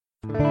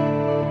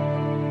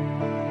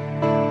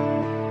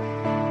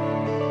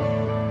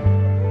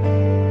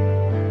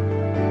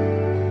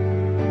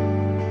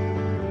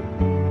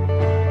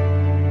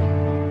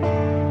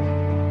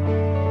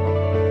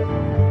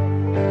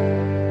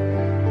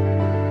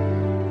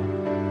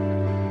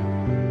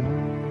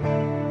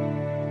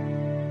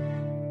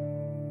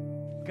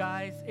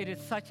It is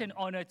such an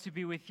honor to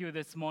be with you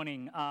this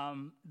morning.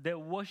 The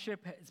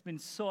worship has been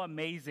so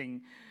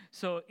amazing.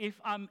 So if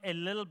I'm a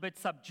little bit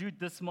subdued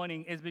this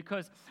morning, it's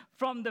because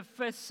from the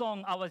first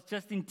song, I was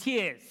just in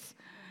tears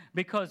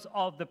because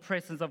of the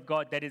presence of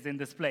God that is in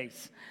this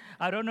place.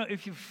 I don't know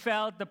if you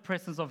felt the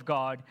presence of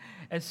God.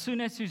 As soon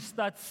as you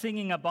start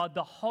singing about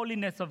the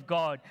holiness of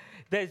God,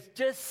 there's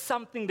just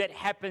something that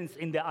happens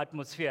in the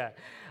atmosphere.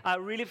 I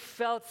really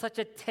felt such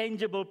a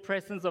tangible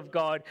presence of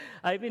God.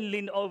 I even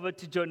leaned over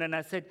to John and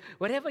I said,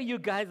 whatever you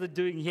guys are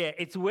doing here,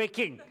 it's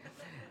working.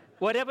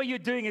 Whatever you're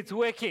doing, it's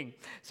working.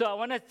 So I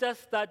want to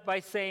just start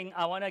by saying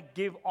I want to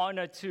give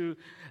honor to,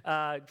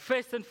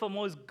 first and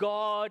foremost,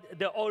 God,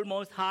 the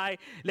Almost High.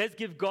 Let's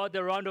give God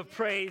the round of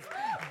praise.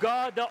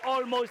 God, the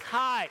Almost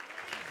High.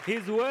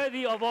 He's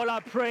worthy of all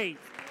our praise.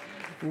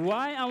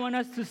 Why I want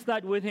us to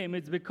start with Him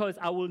is because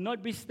I will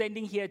not be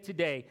standing here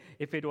today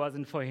if it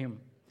wasn't for Him.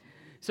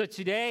 So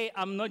today,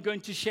 I'm not going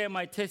to share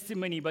my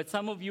testimony, but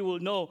some of you will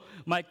know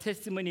my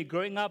testimony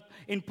growing up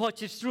in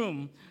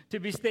Potchefstroom. To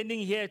be standing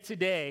here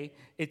today,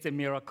 it's a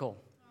miracle.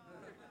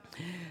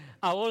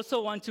 I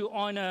also want to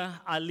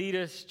honor our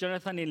leaders,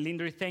 Jonathan and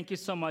Lindri. Thank you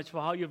so much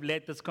for how you've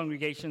led this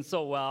congregation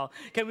so well.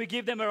 Can we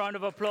give them a round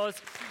of applause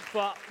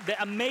for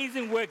the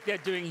amazing work they're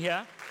doing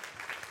here?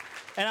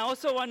 And I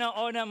also want to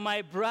honor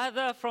my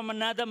brother from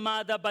another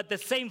mother, but the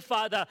same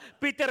father,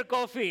 Peter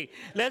Kofi.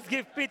 Let's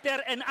give Peter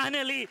and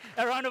Annelie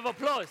a round of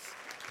applause.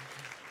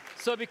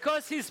 So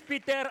because he's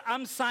Peter,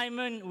 I'm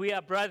Simon, we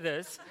are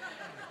brothers.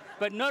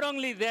 But not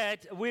only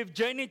that, we've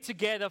journeyed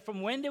together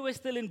from when they were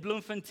still in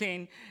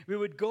Bloemfontein. We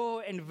would go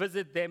and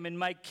visit them, and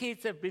my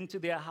kids have been to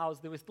their house.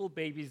 They were still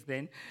babies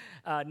then.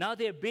 Now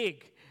they're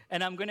big.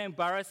 And I'm going to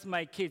embarrass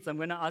my kids. I'm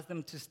going to ask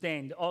them to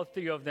stand, all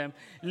three of them.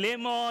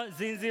 Lemo,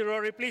 Zinzi,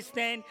 Rory, please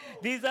stand.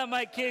 These are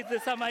my kids.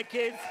 These are my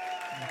kids.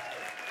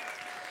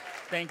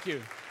 Thank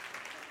you.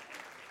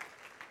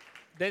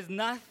 There's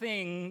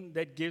nothing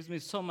that gives me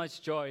so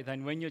much joy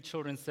than when your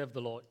children serve the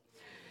Lord.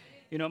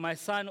 You know, my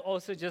son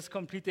also just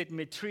completed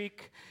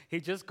matric. He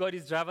just got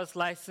his driver's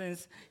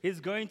license. He's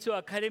going to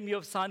Academy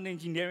of Sound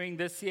Engineering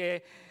this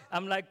year.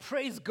 I'm like,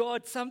 praise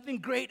God, something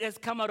great has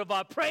come out of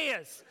our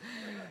prayers.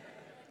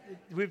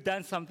 We've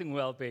done something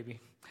well, baby.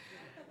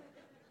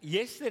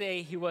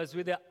 Yesterday, he was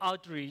with the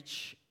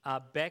outreach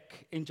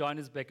back in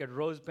Johannesburg at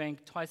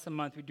Rosebank. Twice a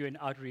month, we do an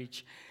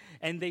outreach.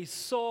 And they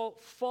saw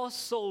 4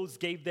 souls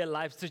gave their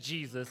lives to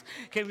Jesus.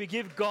 Can we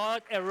give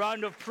God a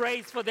round of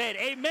praise for that?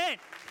 Amen.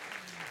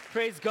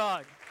 Praise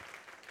God.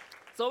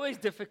 It's always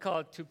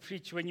difficult to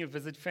preach when you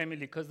visit family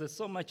because there's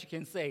so much you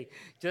can say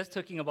just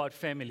talking about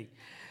family.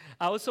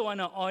 I also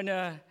want to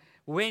honor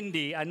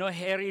Wendy. I know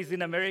Harry is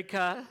in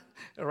America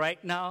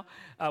right now.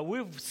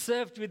 We've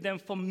served with them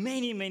for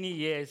many, many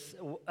years.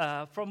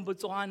 From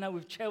Botswana,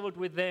 we've traveled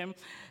with them.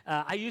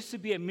 I used to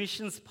be a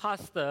missions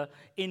pastor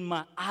in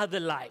my other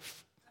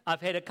life.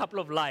 I've had a couple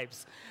of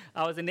lives.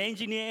 I was an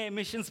engineer, a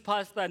missions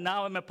pastor.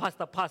 Now I'm a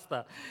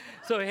pastor.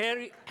 So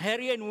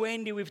Harry and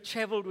Wendy, we've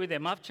traveled with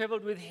them. I've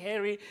traveled with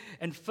Harry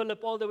and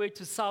Philip all the way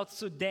to South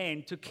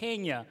Sudan, to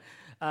Kenya.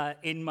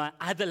 In my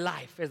other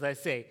life, as I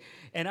say.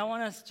 And I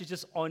want us to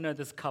just honor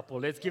this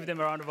couple. Let's give them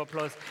a round of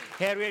applause.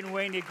 Harry and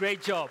Wendy,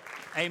 great job.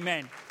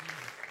 Amen.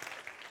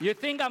 You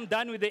think I'm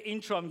done with the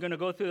intro? I'm going to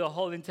go through the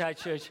whole entire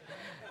church.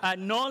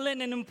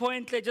 Nolan and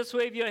Mpoentle, just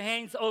wave your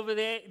hands over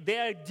there. They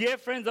are dear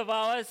friends of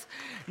ours.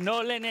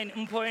 Nolan and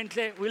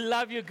Mpoentle, we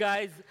love you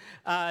guys.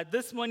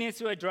 This morning as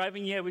we were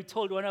driving here, we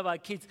told one of our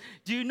kids,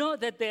 do you know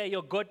that they are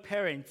your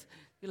godparents?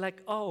 You're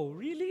like, oh,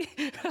 really?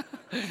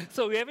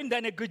 So we haven't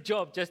done a good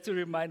job just to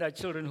remind our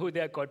children who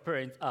their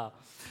godparents are.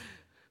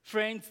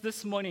 Friends,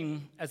 this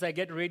morning, as I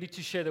get ready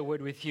to share the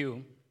word with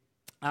you,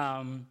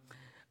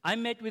 I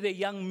met with a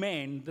young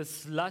man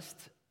this last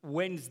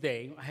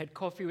Wednesday. I had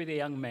coffee with a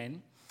young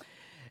man.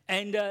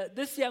 And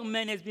this young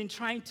man has been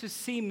trying to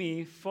see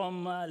me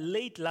from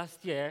late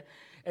last year,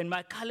 and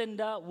my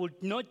calendar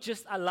would not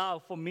just allow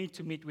for me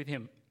to meet with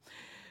him.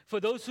 For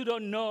those who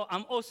don't know,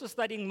 I'm also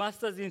studying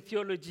masters in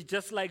theology,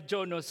 just like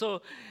Jono.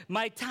 So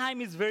my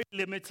time is very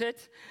limited.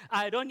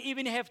 I don't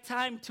even have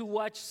time to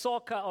watch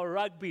soccer or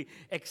rugby,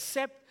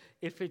 except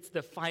if it's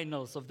the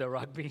finals of the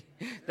rugby.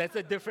 That's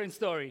a different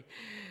story.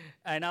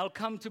 And I'll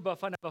come to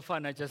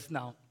Bafana just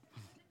now,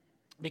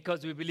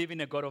 because we believe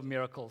in a God of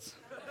miracles.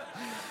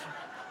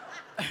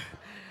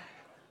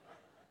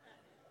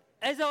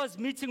 As I was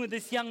meeting with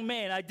this young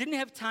man, I didn't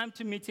have time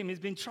to meet him. He's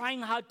been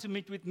trying hard to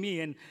meet with me,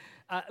 and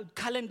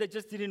calendar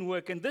just didn't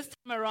work. And this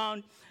time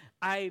around,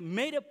 I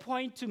made a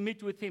point to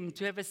meet with him,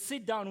 to have a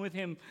sit down with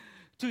him,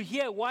 to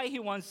hear why he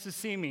wants to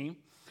see me.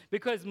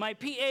 Because my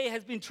PA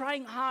has been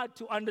trying hard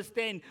to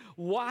understand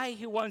why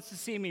he wants to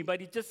see me.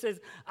 But he just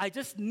says, I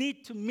just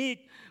need to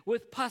meet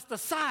with Pastor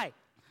Sai.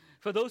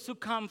 For those who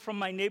come from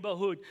my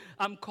neighborhood,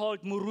 I'm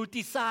called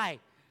Muruti Sai.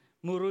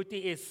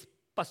 Muruti is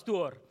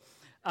pastor.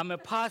 I'm a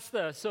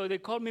pastor, so they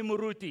call me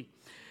Muruti.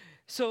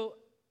 So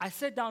I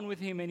sat down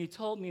with him, and he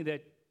told me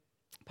that,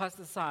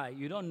 Pastor Sai,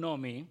 you don't know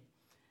me.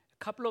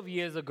 A couple of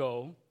years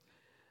ago,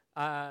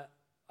 I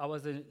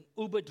was an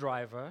Uber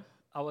driver.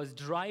 I was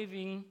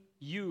driving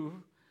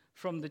you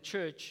from the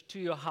church to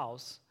your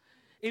house,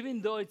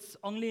 even though it's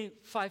only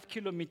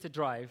 5-kilometer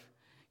drive,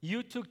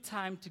 you took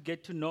time to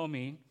get to know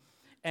me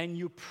and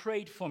you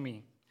prayed for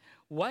me.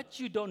 What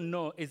you don't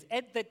know is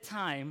at that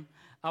time,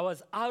 I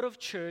was out of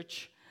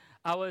church.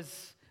 I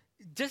was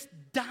just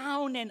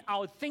down and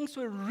out. Things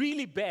were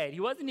really bad. He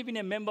wasn't even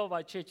a member of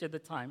our church at the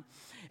time.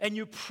 And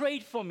you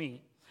prayed for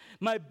me.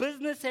 My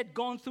business had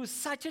gone through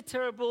such a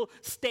terrible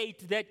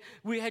state that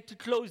we had to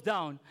close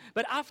down.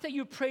 But after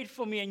you prayed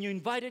for me and you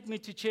invited me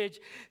to church,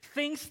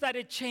 things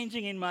started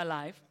changing in my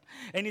life.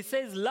 And he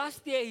says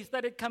last year he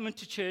started coming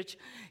to church.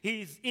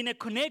 He's in a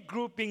connect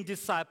group being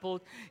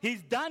discipled.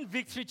 He's done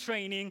victory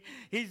training.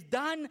 He's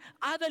done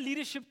other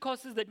leadership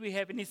courses that we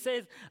have. And he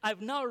says,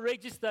 I've now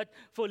registered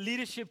for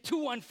Leadership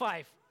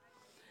 215.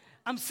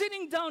 I'm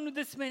sitting down with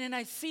this man and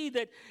I see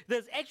that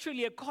there's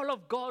actually a call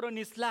of God on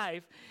his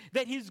life,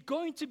 that he's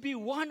going to be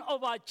one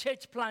of our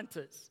church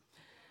planters.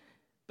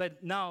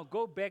 But now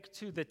go back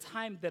to the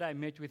time that I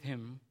met with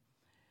him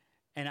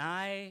and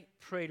I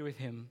prayed with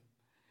him.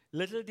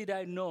 Little did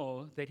I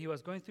know that he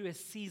was going through a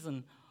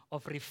season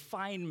of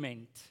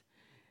refinement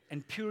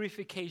and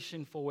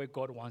purification for where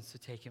God wants to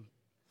take him.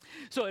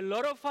 So a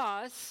lot of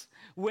us,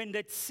 when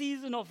that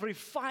season of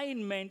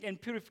refinement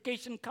and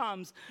purification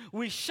comes,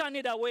 we shun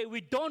it away.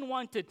 We don't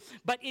want it.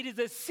 But it is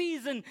a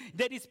season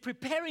that is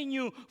preparing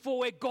you for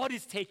where God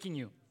is taking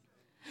you.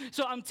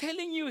 So I'm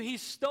telling you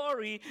his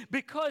story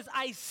because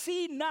I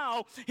see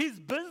now his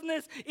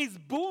business is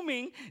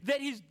booming,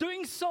 that he's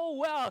doing so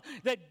well,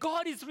 that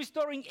God is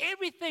restoring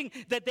everything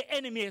that the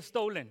enemy has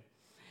stolen.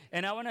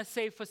 And I want to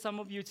say for some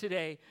of you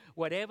today,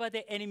 whatever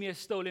the enemy has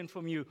stolen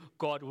from you,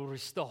 God will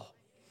restore.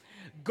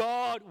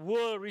 God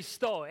will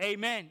restore.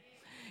 Amen.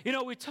 You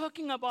know, we're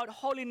talking about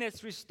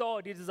holiness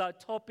restored. It is our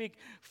topic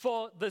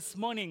for this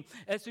morning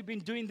as we've been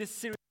doing this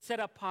series, Set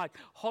Apart,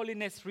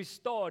 Holiness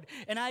Restored.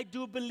 And I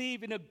do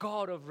believe in a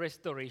God of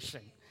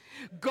restoration.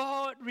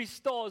 God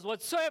restores.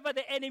 Whatsoever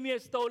the enemy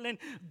has stolen,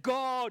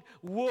 God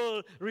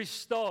will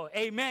restore.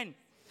 Amen.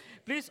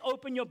 Please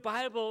open your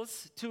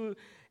Bibles to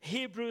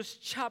Hebrews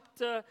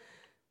chapter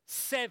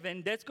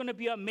 7. That's going to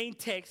be our main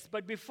text.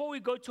 But before we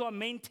go to our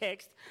main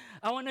text,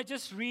 I want to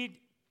just read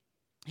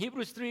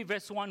Hebrews 3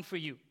 verse 1 for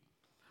you.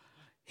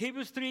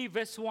 Hebrews 3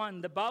 verse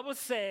 1, the Bible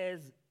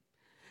says,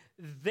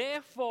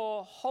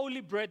 therefore,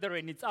 holy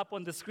brethren, it's up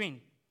on the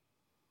screen,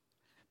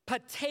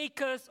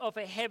 partakers of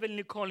a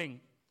heavenly calling,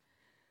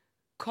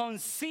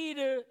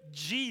 consider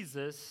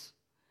Jesus,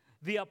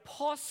 the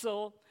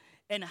apostle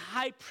and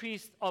high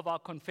priest of our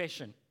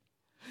confession.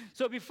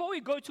 So before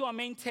we go to our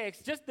main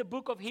text, just the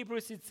book of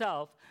Hebrews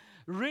itself,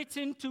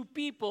 written to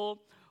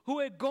people who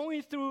are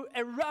going through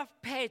a rough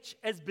patch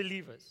as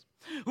believers,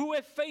 who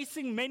are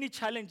facing many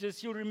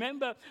challenges. You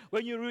remember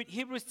when you read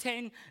Hebrews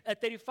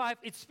 10:35,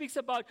 it speaks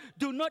about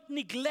do not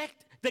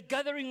neglect the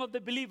gathering of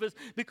the believers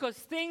because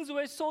things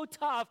were so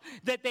tough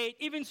that they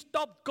even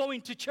stopped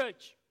going to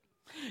church.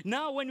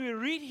 Now, when we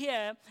read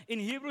here in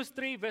Hebrews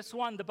 3 verse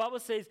 1, the Bible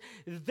says,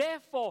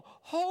 therefore,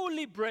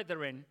 holy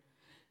brethren,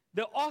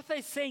 the author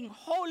is saying,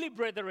 holy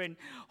brethren,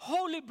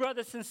 holy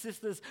brothers and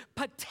sisters,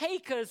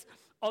 partakers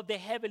of the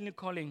heavenly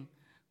calling,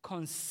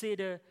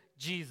 consider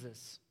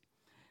Jesus,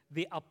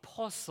 the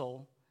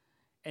apostle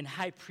and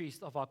high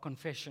priest of our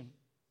confession.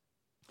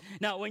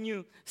 Now, when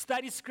you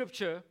study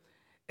scripture,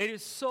 it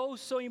is so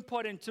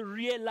important to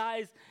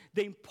realize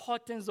the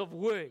importance of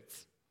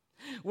words.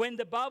 When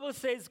the Bible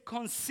says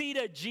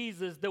consider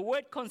Jesus, the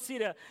word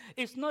consider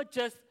is not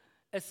just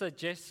a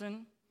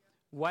suggestion.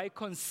 Why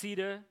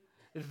consider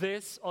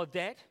this or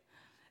that?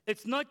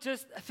 It's not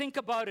just think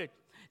about it.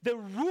 The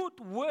root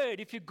word,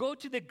 if you go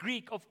to the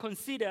Greek of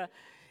consider,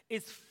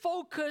 is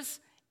focus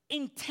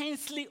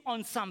intensely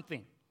on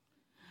something.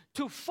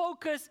 To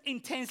focus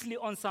intensely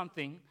on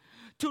something.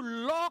 To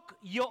lock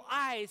your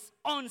eyes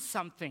on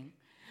something.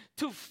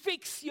 To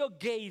fix your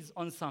gaze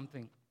on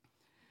something.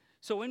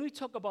 So when we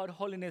talk about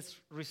holiness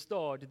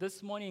restored,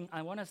 this morning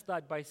I want to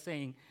start by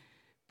saying,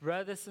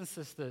 brothers and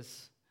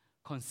sisters,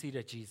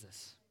 consider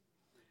Jesus.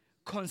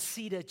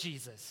 Consider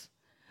Jesus.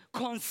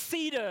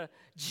 Consider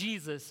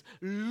Jesus.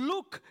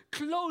 Look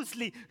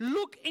closely,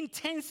 look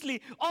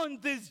intensely on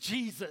this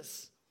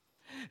Jesus.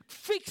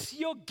 Fix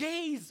your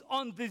gaze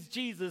on this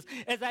Jesus.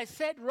 As I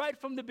said right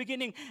from the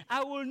beginning,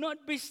 I will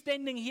not be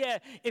standing here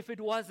if it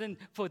wasn't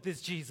for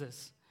this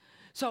Jesus.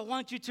 So I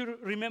want you to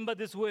remember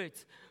these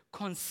words.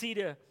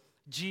 Consider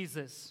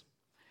Jesus.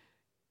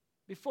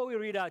 Before we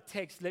read our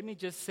text, let me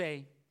just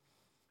say,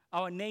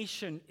 our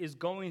nation is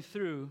going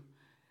through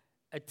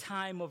a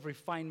time of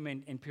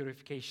refinement and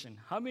purification.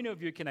 How many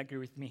of you can agree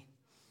with me?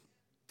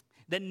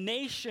 The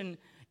nation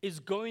is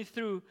going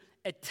through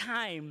a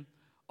time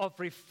of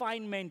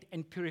refinement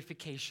and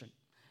purification.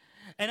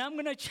 And I'm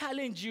going to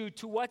challenge you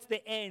towards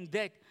the end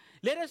that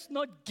let us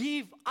not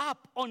give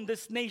up on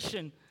this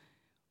nation.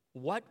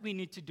 What we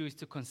need to do is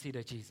to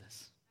consider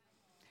Jesus.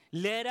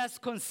 Let us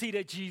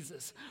consider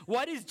Jesus.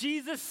 What is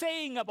Jesus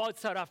saying about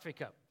South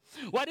Africa?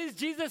 What is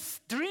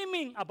Jesus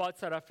dreaming about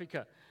South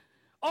Africa?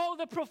 All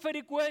the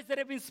prophetic words that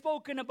have been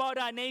spoken about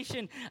our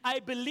nation, I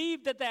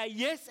believe that they are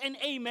yes and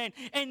amen,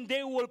 and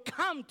they will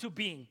come to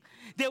being.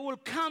 They will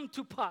come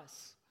to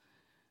pass.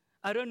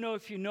 I don't know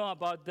if you know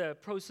about the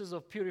process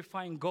of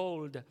purifying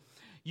gold.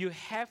 You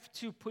have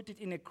to put it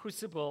in a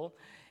crucible,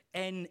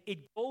 and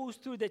it goes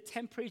through the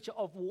temperature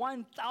of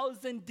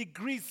 1,000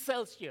 degrees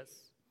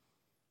Celsius.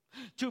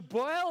 To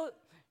boil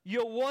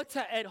your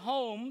water at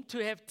home to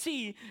have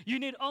tea, you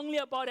need only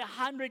about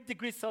 100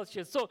 degrees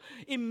Celsius. So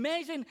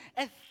imagine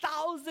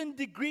 1,000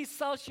 degrees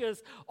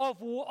Celsius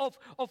of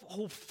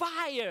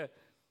fire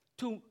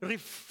to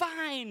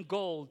refine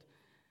gold.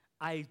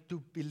 I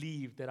do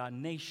believe that our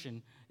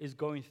nation is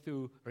going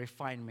through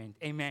refinement.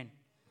 Amen.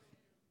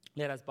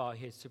 Let us bow our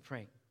heads to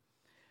pray.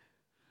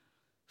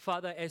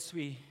 Father, as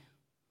we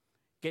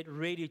get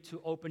ready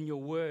to open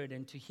your word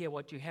and to hear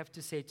what you have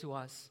to say to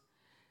us,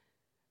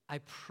 I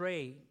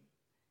pray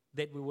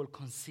that we will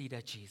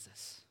consider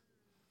Jesus.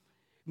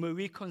 May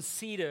we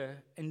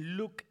consider and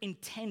look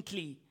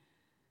intently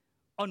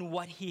on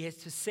what he has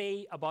to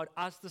say about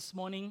us this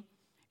morning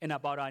and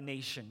about our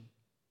nation.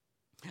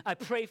 I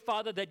pray,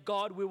 Father, that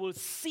God, we will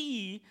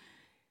see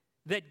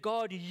that,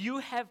 God, you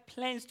have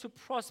plans to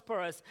prosper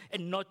us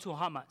and not to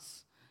harm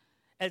us.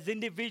 As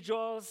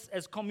individuals,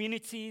 as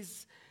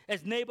communities,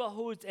 as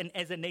neighborhoods, and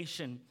as a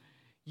nation,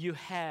 you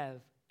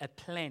have a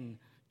plan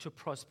to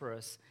prosper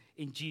us.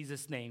 In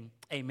Jesus' name,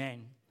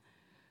 amen.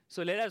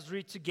 So let us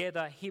read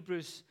together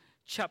Hebrews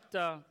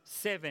chapter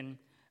 7.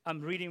 I'm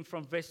reading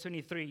from verse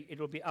 23. It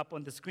will be up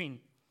on the screen.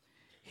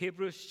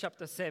 Hebrews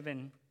chapter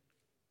 7.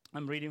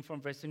 I'm reading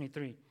from verse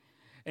 23.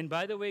 And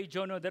by the way,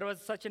 Jono, that was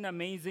such an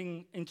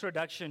amazing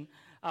introduction.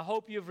 I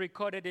hope you've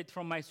recorded it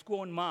from my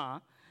school ma.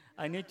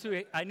 I need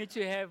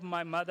to have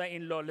my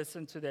mother-in-law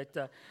listen to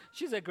that.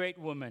 She's a great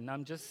woman.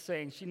 I'm just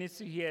saying, she needs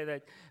to hear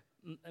that,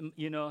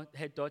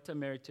 her daughter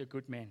married to a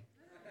good man.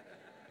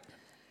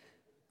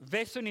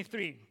 Verse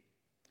 23.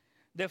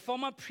 The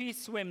former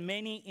priests were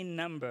many in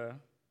number,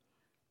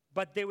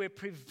 but they were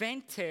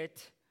prevented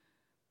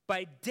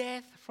by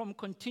death from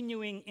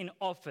continuing in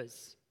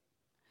office.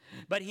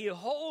 But he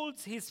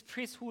holds his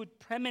priesthood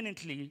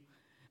permanently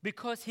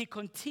because he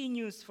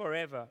continues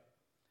forever.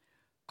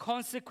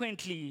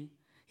 Consequently,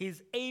 he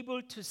is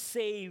able to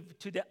save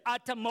to the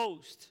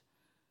uttermost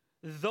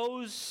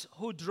those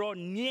who draw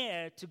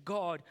near to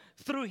God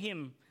through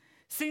him,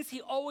 since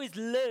he always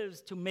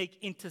lives to make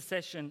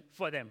intercession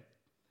for them.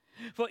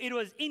 For it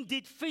was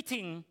indeed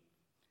fitting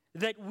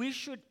that we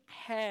should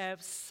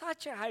have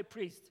such a high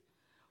priest,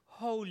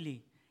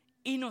 holy,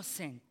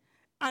 innocent,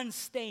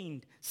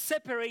 unstained,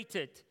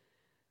 separated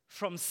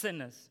from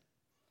sinners,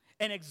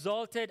 and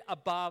exalted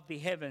above the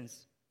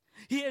heavens.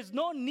 He has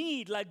no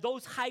need, like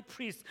those high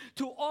priests,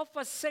 to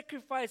offer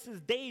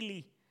sacrifices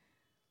daily,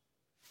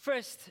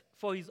 first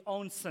for his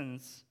own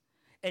sins,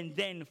 and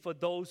then for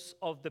those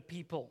of the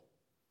people.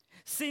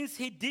 Since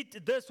he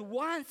did this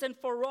once and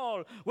for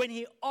all when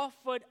he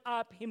offered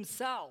up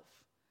himself.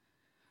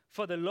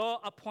 For the law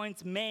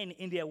appoints men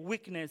in their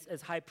weakness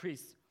as high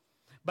priests,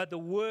 but the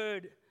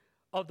word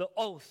of the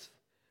oath,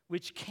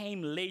 which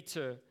came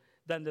later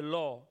than the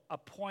law,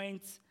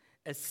 appoints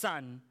a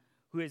son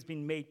who has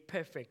been made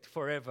perfect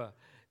forever.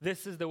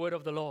 This is the word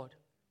of the Lord.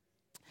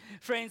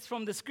 Friends,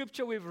 from the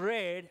scripture we've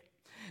read,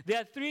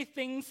 there are three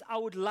things I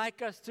would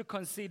like us to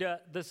consider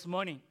this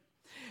morning.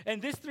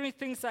 And these three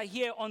things are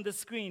here on the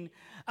screen.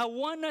 I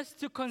want us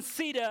to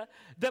consider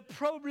the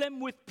problem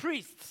with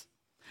priests.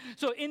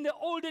 So in the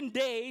olden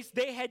days,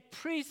 they had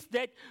priests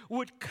that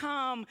would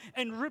come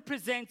and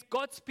represent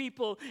God's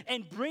people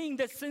and bring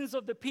the sins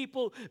of the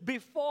people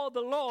before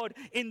the Lord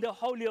in the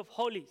Holy of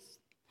Holies.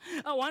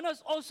 I want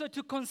us also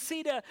to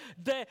consider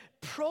the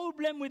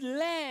problem with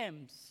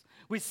lambs.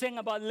 We sang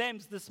about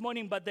lambs this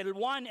morning, but the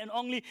one and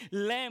only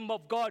Lamb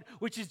of God,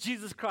 which is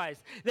Jesus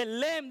Christ. The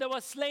Lamb that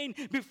was slain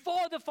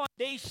before the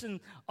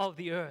foundation of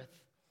the earth.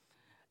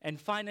 And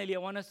finally, I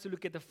want us to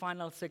look at the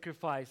final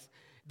sacrifice,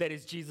 that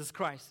is Jesus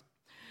Christ.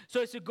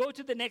 So as you go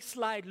to the next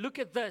slide, look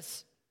at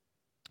this.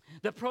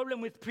 The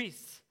problem with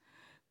priests.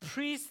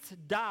 Priests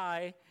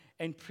die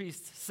and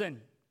priests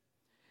sin.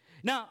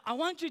 Now, I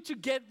want you to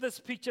get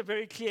this picture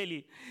very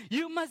clearly.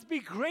 You must be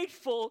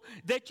grateful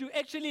that you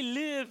actually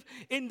live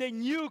in the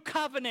new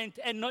covenant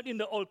and not in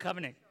the old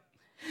covenant.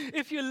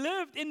 If you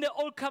lived in the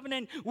old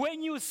covenant,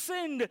 when you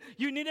sinned,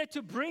 you needed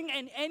to bring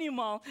an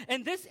animal,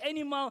 and this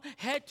animal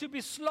had to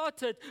be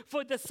slaughtered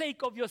for the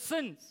sake of your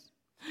sins.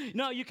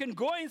 Now, you can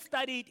go and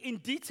study it in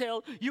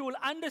detail. You will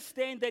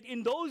understand that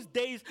in those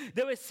days,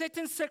 there were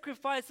certain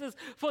sacrifices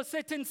for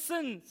certain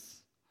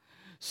sins.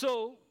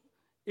 So,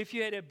 if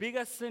you had a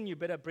bigger sin, you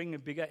better bring a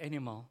bigger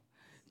animal.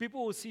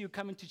 People will see you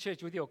coming to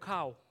church with your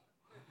cow,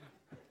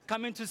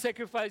 coming to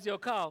sacrifice your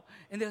cow,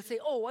 and they'll say,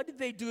 oh, what did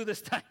they do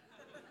this time?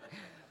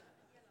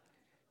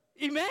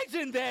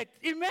 Imagine that.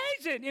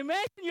 Imagine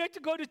you had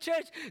to go to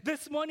church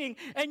this morning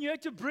and you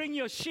had to bring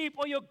your sheep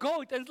or your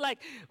goat, and it's like,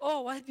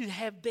 oh, what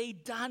have they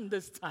done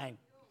this time?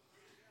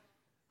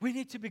 We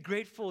need to be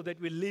grateful that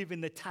we live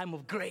in the time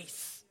of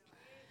grace.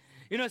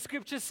 You know,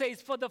 Scripture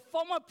says, for the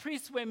former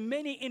priests were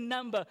many in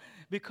number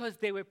because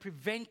they were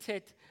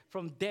prevented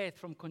from death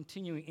from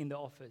continuing in the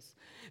office.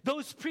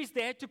 Those priests,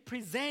 they had to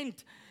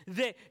present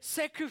the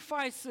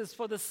sacrifices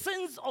for the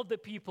sins of the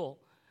people.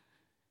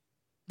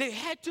 They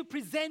had to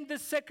present the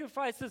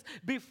sacrifices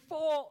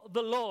before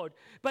the Lord.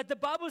 But the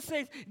Bible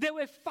says they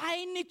were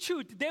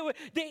finitude.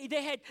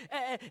 They had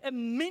a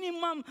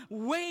minimum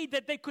way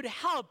that they could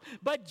help.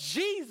 But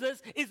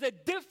Jesus is a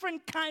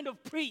different kind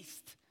of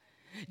priest.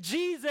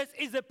 Jesus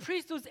is a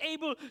priest who's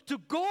able to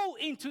go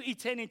into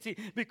eternity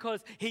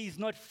because he is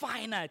not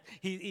finite,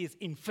 he is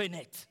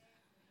infinite.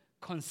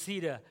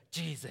 Consider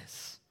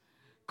Jesus.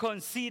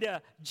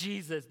 Consider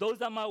Jesus.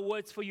 Those are my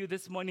words for you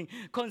this morning.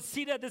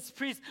 Consider this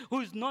priest who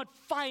is not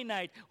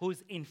finite, who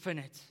is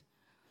infinite.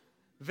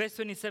 Verse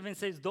 27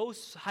 says,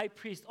 those high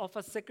priests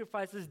offer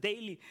sacrifices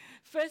daily,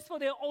 first for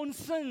their own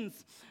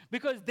sins,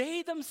 because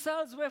they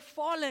themselves were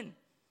fallen,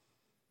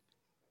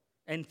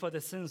 and for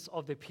the sins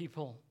of the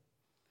people.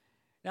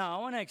 Now,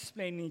 I want to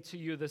explain it to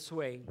you this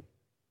way.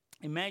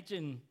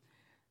 Imagine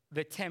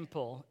the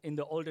temple in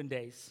the olden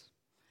days.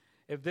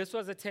 If this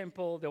was a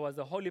temple, there was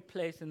a holy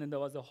place, and then there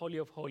was a Holy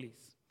of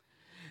Holies.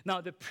 Now,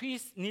 the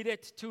priest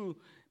needed to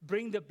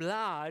bring the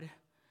blood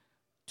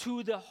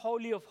to the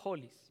Holy of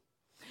Holies.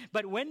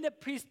 But when the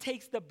priest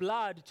takes the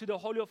blood to the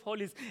Holy of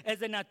Holies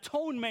as an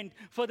atonement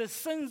for the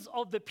sins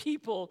of the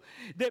people,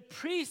 the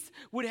priest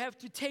would have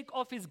to take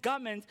off his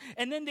garments,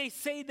 and then they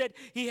say that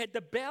he had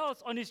the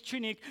bells on his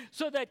tunic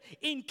so that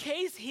in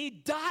case he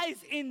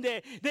dies in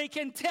there, they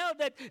can tell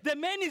that the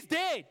man is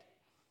dead.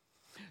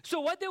 So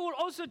what they will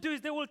also do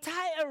is they will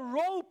tie a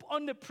rope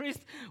on the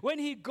priest when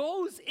he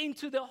goes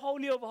into the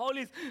Holy of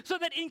Holies so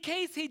that in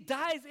case he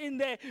dies in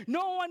there,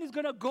 no one is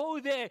going to go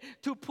there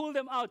to pull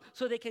them out,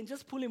 so they can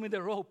just pull him with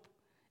the rope.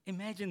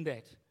 Imagine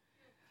that.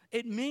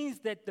 It means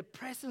that the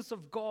presence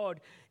of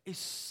God is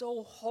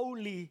so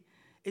holy,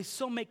 is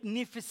so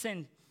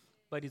magnificent,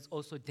 but it's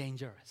also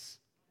dangerous.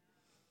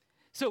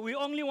 So we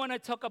only want to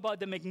talk about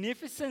the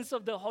magnificence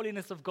of the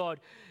holiness of God,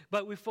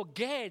 but we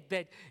forget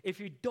that if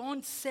you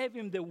don't serve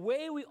him the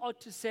way we ought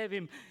to serve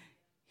him,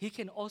 he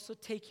can also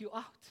take you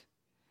out.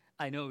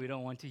 I know we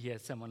don't want to hear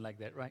someone like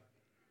that, right?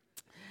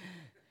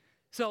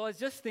 So I was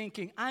just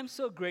thinking, I'm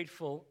so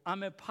grateful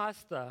I'm a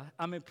pastor,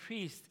 I'm a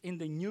priest in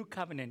the new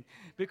covenant,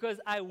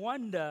 because I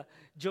wonder,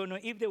 Jonah,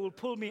 if they will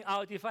pull me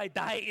out if I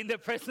die in the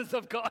presence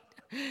of God.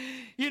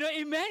 You know,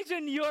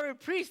 imagine you're a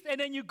priest and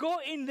then you go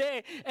in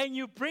there and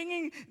you're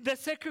bringing the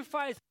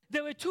sacrifice.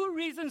 There were two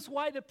reasons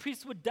why the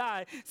priest would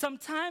die.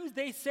 Sometimes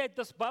they said,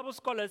 those Bible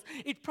scholars,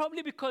 it's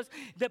probably because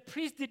the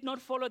priest did not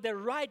follow the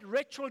right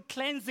ritual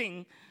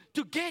cleansing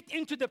to get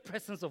into the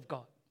presence of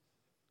God.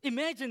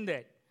 Imagine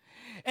that.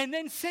 And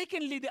then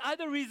secondly, the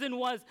other reason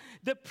was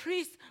the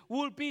priest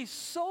will be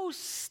so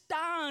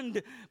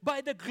stunned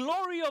by the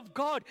glory of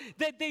God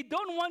that they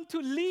don't want to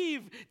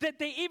leave, that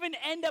they even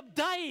end up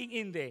dying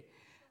in there.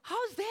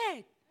 How's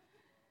that?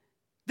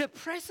 The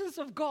presence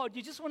of God,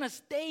 you just want to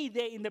stay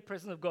there in the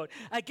presence of God.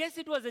 I guess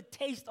it was a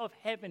taste of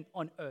heaven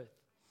on earth.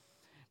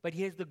 But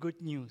here's the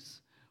good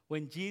news.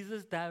 When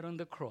Jesus died on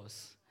the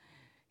cross,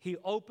 he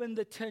opened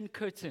the torn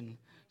curtain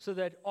so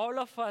that all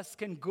of us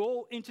can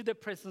go into the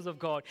presence of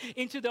God,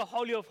 into the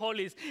Holy of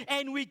Holies,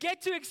 and we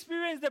get to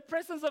experience the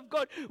presence of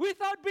God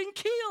without being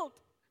killed.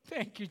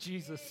 Thank you,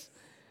 Jesus.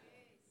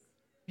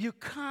 You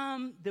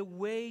come the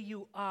way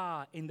you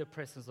are in the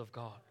presence of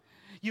God.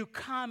 You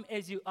come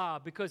as you are,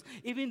 because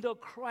even though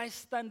Christ's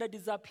standard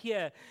is up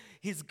here,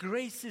 his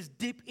grace is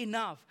deep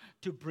enough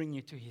to bring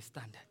you to his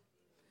standard.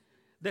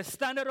 The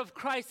standard of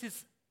Christ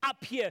is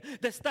up here.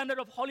 The standard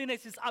of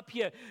holiness is up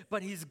here.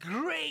 But his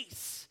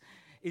grace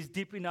is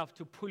deep enough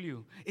to pull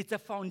you. It's a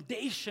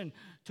foundation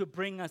to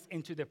bring us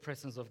into the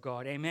presence of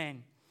God.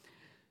 Amen.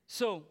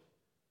 So,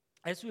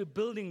 as we're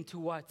building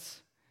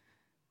towards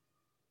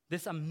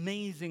this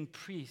amazing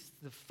priest,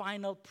 the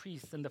final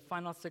priest and the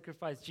final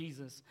sacrifice,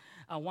 Jesus,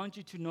 I want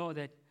you to know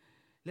that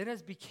let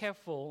us be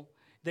careful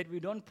that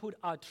we don't put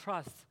our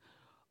trust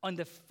on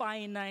the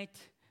finite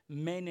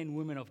men and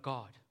women of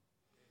God.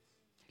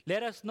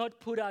 Let us not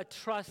put our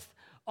trust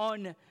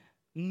on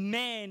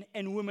men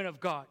and women of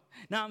God.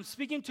 Now, I'm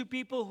speaking to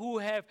people who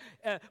have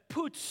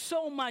put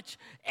so much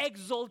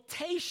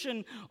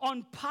exaltation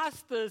on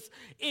pastors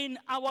in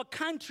our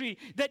country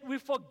that we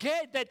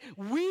forget that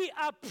we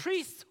are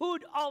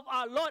priesthood of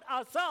our Lord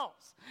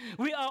ourselves.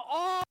 We are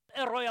all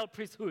a royal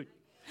priesthood.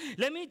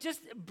 Let me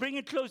just bring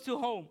it close to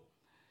home.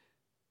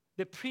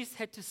 The priest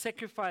had to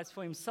sacrifice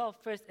for himself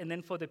first and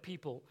then for the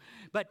people.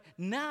 But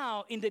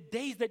now, in the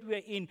days that we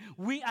are in,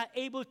 we are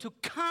able to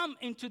come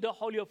into the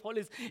Holy of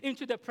Holies,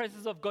 into the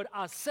presence of God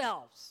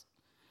ourselves.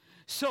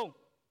 So,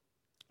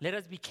 let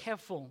us be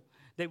careful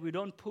that we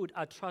don't put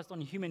our trust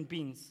on human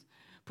beings,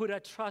 put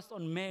our trust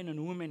on men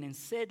and women. And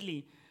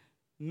sadly,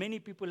 many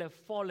people have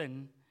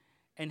fallen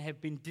and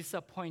have been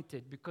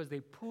disappointed because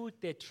they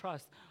put their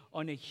trust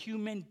on a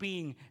human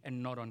being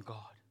and not on God.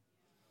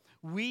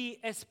 We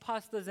as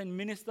pastors and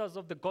ministers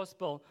of the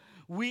gospel,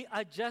 we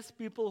are just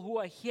people who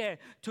are here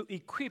to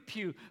equip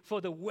you for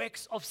the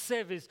works of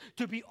service,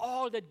 to be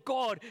all that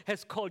God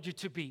has called you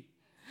to be.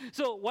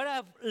 So what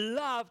I've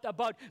loved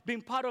about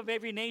being part of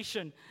Every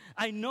Nation,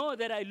 I know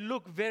that I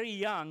look very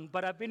young,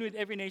 but I've been with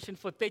Every Nation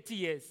for 30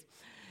 years,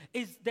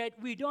 is that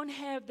we don't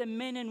have the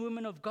men and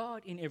women of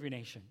God in Every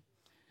Nation.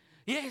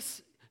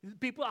 Yes,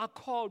 people are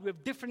called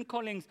with different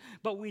callings,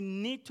 but we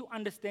need to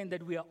understand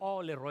that we are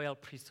all a royal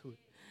priesthood.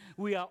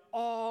 We are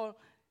all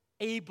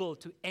able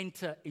to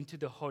enter into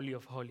the Holy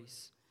of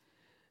Holies.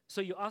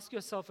 So you ask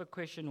yourself a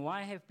question,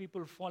 why have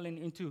people fallen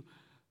into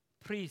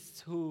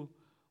priests who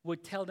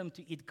would tell them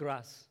to eat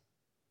grass?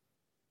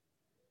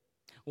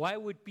 Why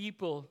would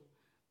people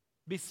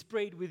be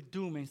sprayed with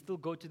doom and still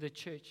go to the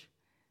church?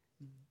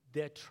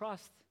 Their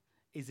trust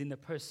is in the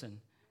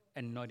person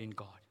and not in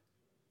God.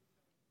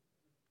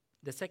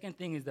 The second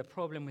thing is the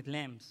problem with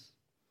lambs.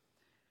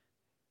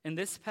 In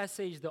this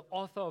passage, the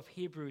author of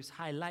Hebrews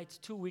highlights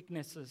two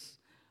weaknesses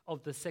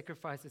of the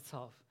sacrifice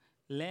itself.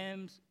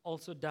 Lambs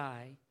also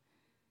die.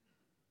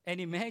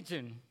 And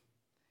imagine,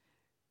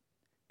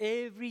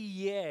 every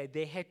year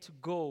they had to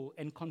go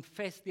and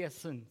confess their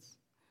sins.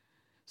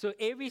 So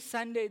every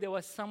Sunday there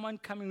was someone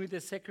coming with a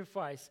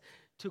sacrifice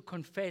to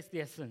confess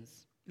their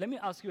sins. Let me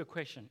ask you a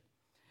question.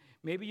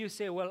 Maybe you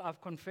say, well,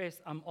 I've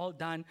confessed, I'm all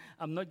done,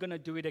 I'm not going to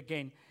do it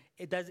again.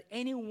 Does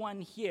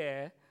anyone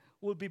here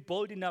will be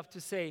bold enough to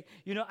say,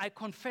 I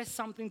confessed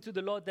something to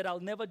the Lord that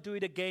I'll never do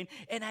it again,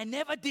 and I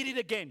never did it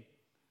again?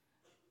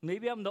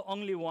 Maybe I'm the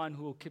only one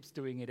who keeps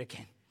doing it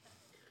again.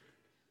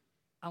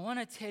 I want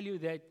to tell you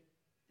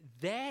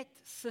that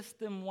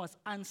system was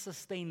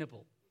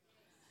unsustainable.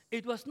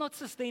 It was not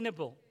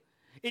sustainable.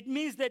 It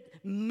means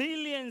that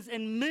millions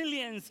and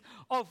millions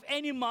of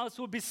animals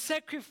will be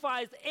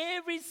sacrificed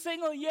every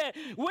single year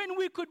when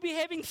we could be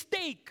having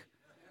steak.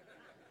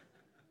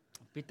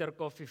 Bitter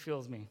coffee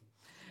fills me.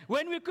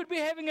 When we could be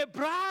having a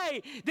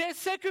braai, they're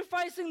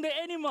sacrificing the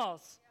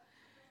animals.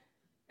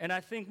 And I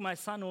think my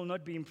son will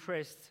not be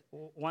impressed.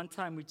 One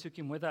time we took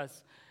him with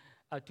us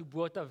to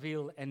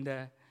Bothaville,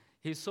 and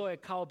he saw a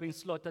cow being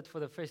slaughtered for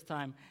the first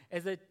time.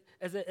 As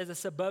a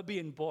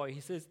suburban boy,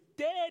 he says,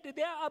 "Dad,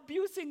 they are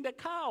abusing the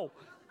cow."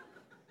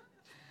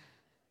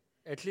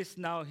 At least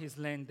now he's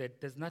learned that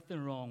there's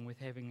nothing wrong with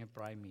having a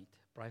braai meat,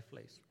 braai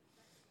flesh.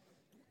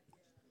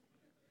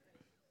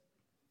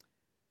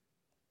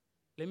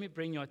 Let me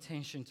bring your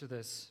attention to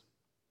this.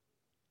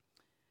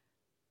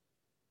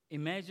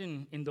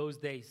 Imagine in those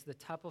days the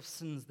type of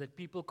sins that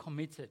people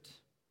committed,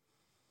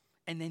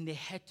 and then they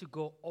had to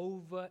go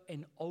over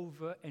and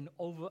over and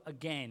over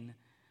again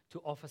to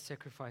offer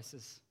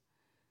sacrifices.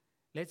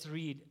 Let's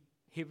read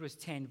Hebrews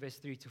 10, verse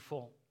 3 to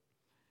 4.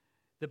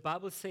 The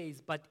Bible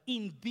says, "But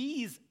in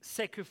these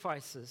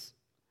sacrifices,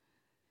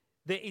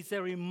 there is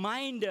a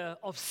reminder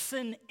of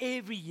sin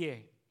every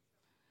year.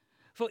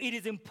 For it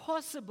is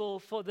impossible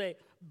for the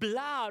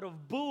blood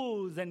of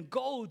bulls and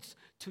goats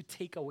to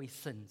take away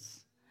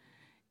sins."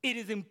 It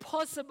is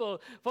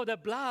impossible for the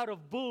blood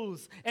of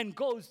bulls and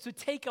goats to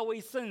take away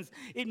sins.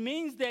 It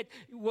means that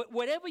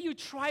whatever you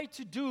try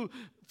to do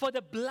for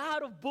the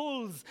blood of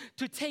bulls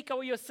to take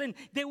away your sin,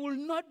 they will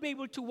not be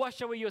able to wash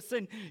away your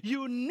sin.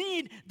 You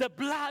need the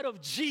blood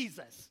of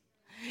Jesus.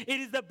 It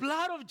is the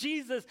blood of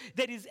Jesus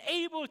that is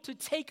able to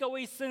take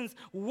away sins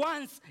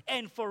once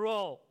and for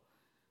all.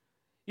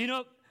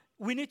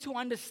 We need to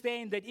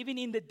understand that even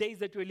in the days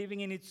that we're living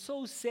in, it's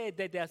so sad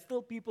that there are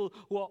still people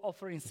who are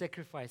offering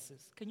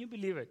sacrifices. Can you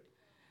believe it?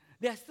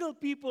 There are still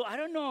people, I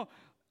don't know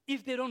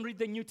if they don't read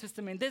the New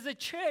Testament. There's a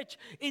church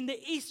in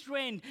the East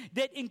End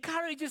that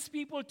encourages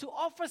people to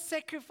offer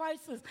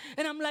sacrifices.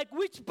 And I'm like,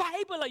 which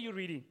Bible are you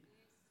reading?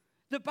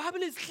 The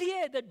Bible is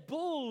clear that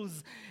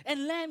bulls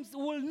and lambs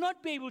will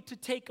not be able to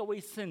take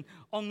away sin,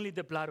 only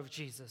the blood of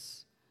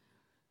Jesus.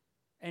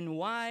 And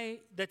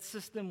why that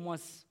system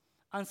was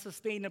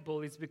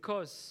unsustainable is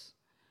because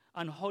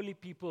unholy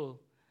people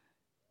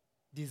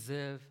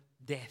deserve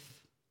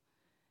death.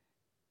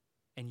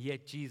 And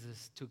yet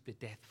Jesus took the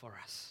death for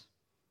us.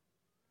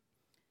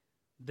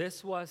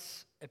 This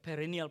was a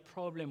perennial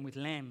problem with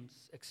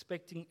lambs,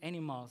 expecting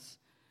animals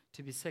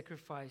to be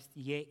sacrificed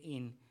year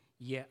in,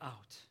 year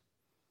out.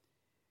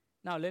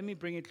 Now, let me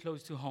bring it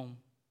close to home.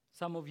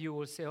 Some of you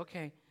will say,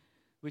 okay,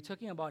 we're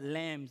talking about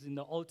lambs in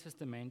the Old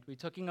Testament. We're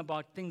talking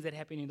about things that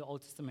happened in the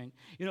Old Testament.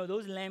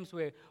 Those lambs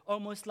were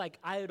almost like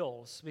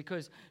idols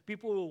because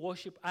people would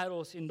worship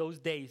idols in those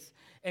days.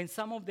 And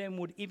some of them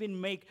would even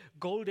make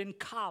golden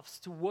calves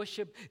to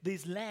worship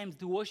these lambs,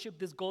 to worship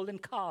these golden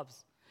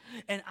calves.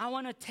 And I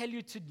want to tell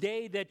you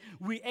today that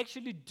we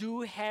actually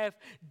do have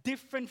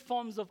different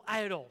forms of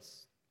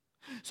idols.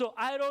 So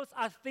idols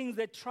are things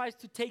that tries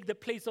to take the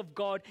place of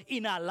God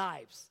in our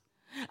lives.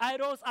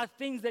 Idols are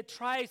things that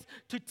tries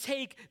to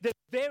take the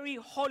very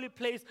holy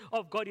place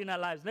of God in our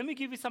lives. Let me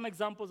give you some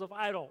examples of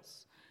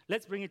idols.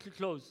 Let's bring it to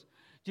close.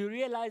 Do you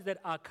realize that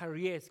our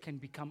careers can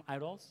become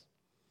idols?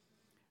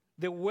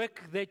 The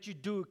work that you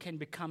do can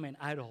become an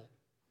idol.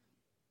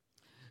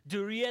 Do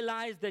you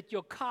realize that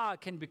your car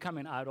can become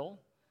an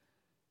idol?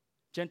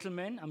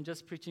 Gentlemen, I'm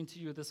just preaching to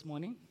you this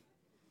morning.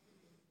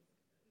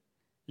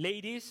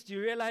 Ladies, do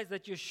you realize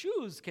that your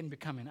shoes can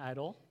become an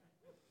idol?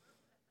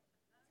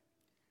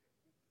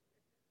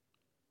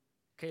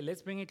 Okay,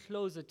 let's bring it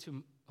closer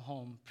to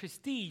home.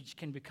 Prestige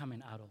can become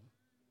an idol.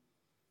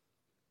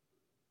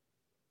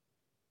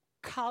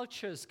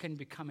 Cultures can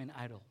become an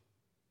idol.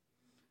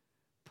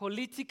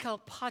 Political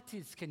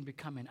parties can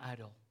become an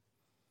idol.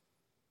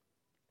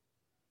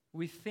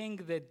 We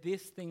think that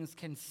these things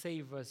can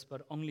save us,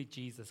 but only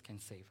Jesus can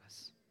save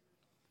us.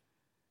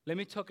 Let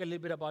me talk a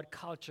little bit about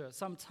culture.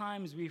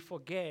 Sometimes we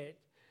forget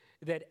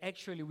that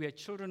actually we are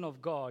children of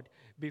God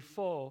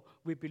before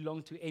we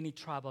belong to any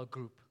tribal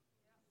group.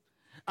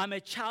 I'm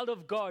a child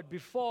of God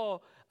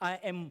before I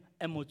am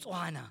a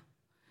Tshwane.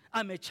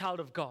 I'm a child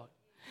of God.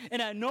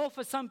 And I know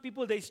for some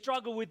people they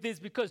struggle with this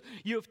because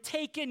you've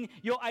taken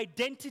your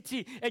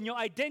identity and your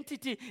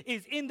identity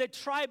is in the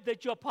tribe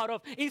that you're part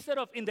of instead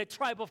of in the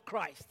tribe of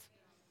Christ.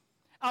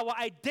 Our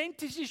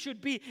identity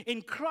should be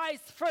in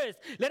Christ first.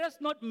 Let us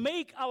not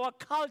make our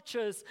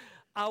cultures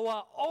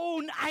our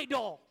own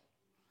idol.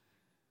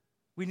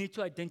 We need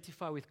to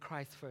identify with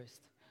Christ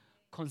first.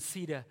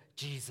 Consider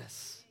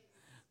Jesus.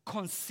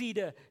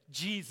 Consider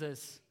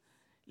Jesus.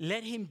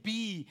 Let him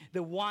be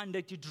the one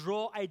that you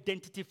draw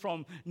identity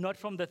from, not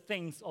from the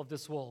things of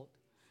this world.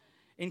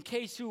 In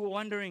case you were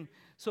wondering,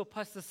 so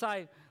Pastor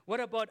Sai,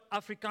 what about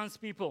Afrikaans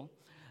people?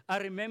 I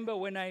remember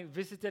when I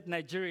visited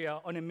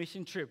Nigeria on a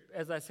mission trip.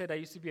 As I said, I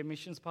used to be a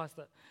missions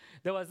pastor.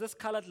 There was this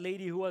colored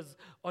lady who was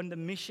on the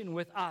mission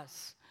with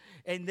us.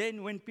 And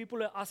then when people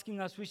were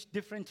asking us which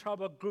different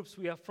tribal groups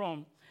we are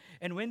from,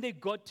 and when they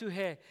got to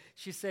her,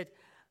 she said,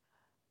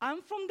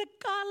 I'm from the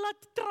colored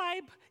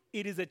tribe.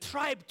 It is a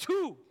tribe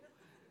too.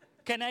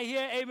 Can I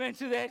hear amen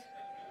to that?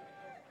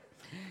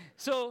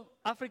 So,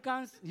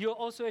 Africans, you're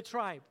also a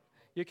tribe.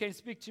 You can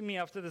speak to me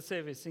after the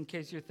service in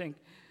case you think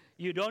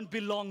you don't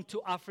belong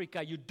to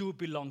Africa. You do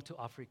belong to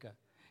Africa.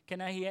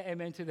 Can I hear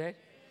amen to that?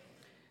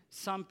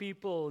 Some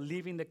people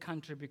leaving the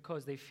country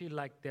because they feel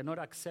like they're not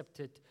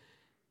accepted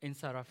in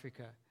South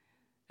Africa.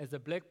 As a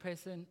black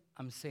person,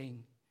 I'm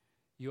saying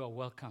you are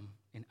welcome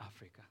in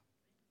Africa.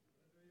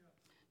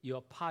 You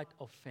are part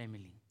of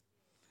family.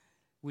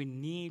 We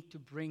need to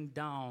bring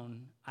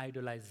down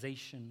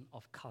idolization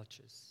of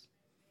cultures.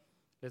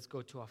 Let's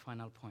go to our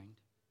final point.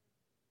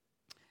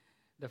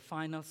 The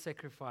final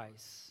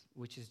sacrifice,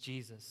 which is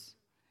Jesus.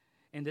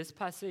 In this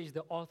passage,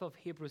 the author of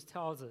Hebrews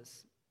tells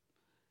us,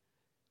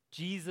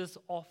 Jesus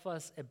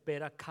offers a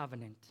better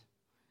covenant,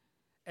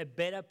 a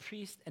better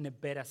priest, and a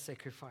better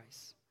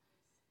sacrifice.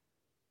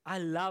 I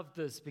love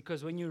this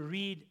because when you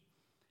read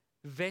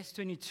verse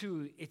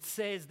 22, it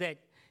says that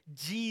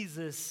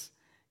Jesus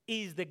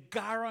is the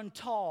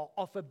guarantor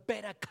of a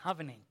better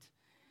covenant.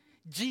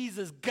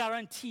 Jesus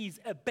guarantees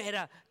a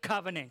better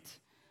covenant.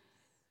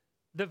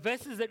 The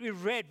verses that we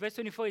read, verse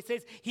 24, it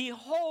says, he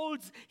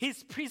holds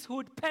his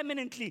priesthood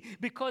permanently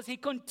because he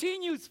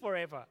continues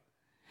forever.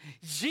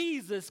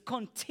 Jesus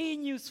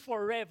continues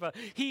forever.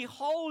 He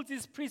holds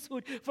his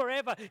priesthood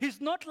forever. He's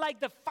not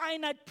like the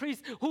finite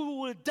priests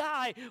who will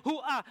die, who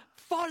are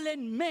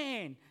fallen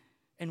men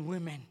and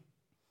women.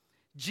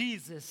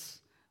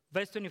 Jesus,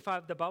 verse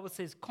 25, the Bible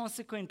says,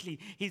 consequently,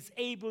 he's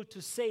able to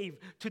save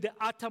to the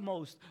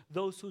uttermost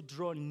those who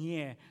draw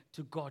near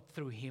to God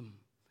through him.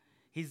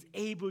 He's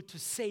able to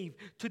save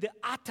to the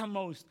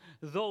uttermost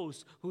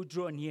those who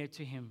draw near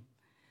to him,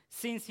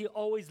 since he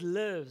always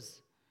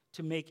lives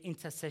to make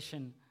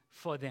intercession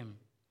for them.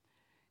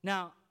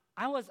 Now,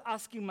 I was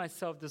asking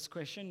myself this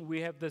question. We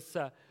have this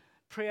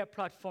prayer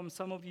platform.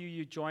 Some of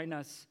you join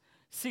us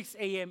 6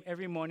 a.m.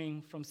 every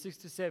morning from 6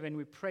 to 7.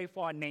 We pray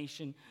for our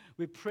nation.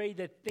 We pray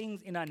that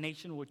things in our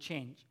nation will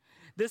change.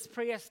 This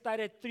prayer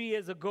started 3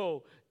 years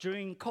ago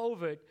during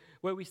COVID,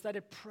 where we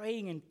started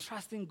praying and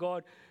trusting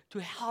God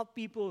to help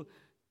people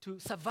to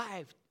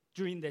survive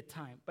during that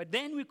time. But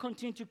then we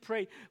continue to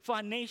pray for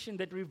our nation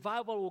that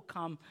revival will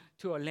come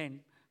to our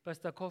land.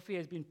 Pastor Kofi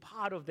has been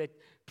part of that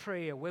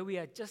prayer where we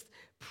are just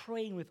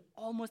praying with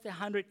almost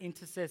 100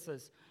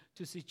 intercessors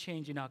to see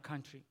change in our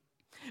country.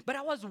 But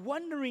I was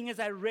wondering as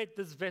I read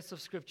this verse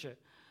of scripture,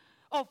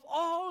 of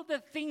all the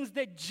things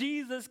that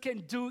Jesus can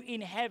do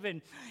in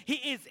heaven, he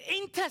is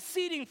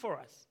interceding for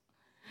us.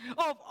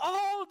 Of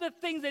all the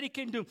things that he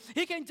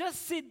can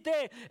just sit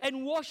there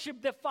and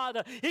worship the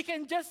Father. He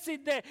can just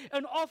sit there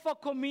and offer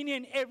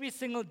communion every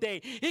single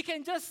day. He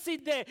can just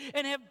sit there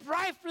and have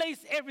bright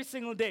place every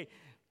single day.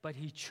 But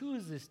he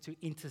chooses to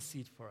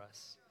intercede for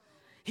us.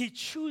 He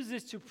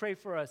chooses to pray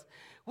for us.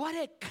 What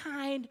a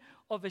kind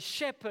of a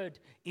shepherd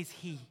is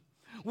he?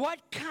 What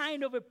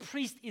kind of a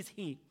priest is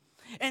he?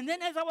 And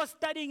then as I was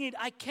studying it,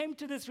 I came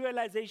to this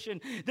realization.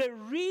 The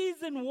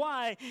reason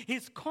why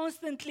he's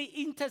constantly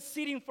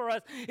interceding for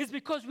us is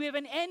because we have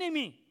an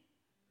enemy.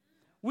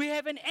 We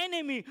have an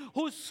enemy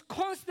who's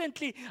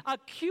constantly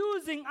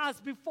accusing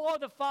us before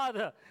the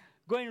Father.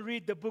 Go and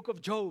read the book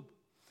of Job.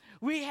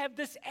 We have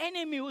this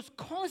enemy who's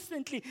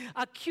constantly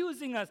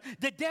accusing us.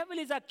 The devil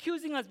is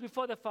accusing us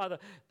before the Father.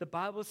 The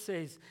Bible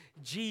says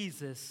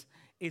Jesus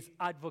is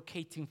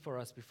advocating for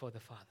us before the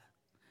Father.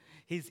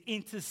 He's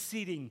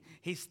interceding.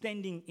 He's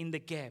standing in the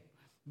gap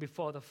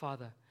before the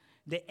Father.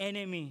 The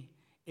enemy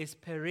is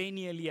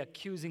perennially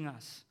accusing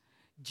us.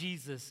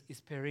 Jesus is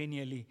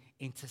perennially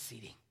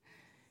interceding.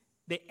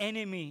 The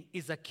enemy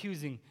is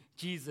accusing.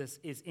 Jesus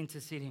is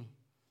interceding.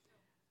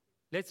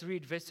 Let's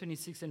read verse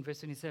 26 and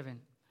verse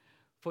 27.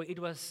 For it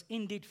was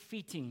indeed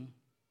fitting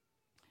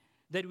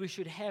that we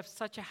should have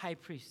such a high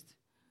priest,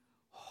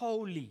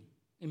 holy.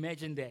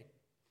 Imagine that.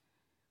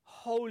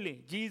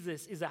 Holy.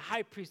 Jesus is a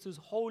high priest who's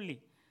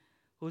holy,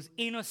 who's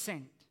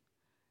innocent,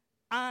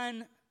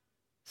 unstained,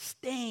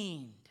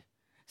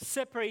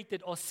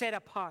 separated or set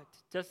apart,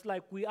 just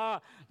like we are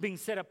being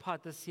set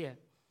apart this year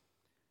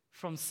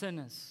from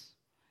sinners,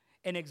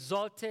 and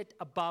exalted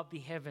above the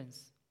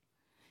heavens.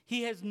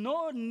 He has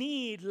no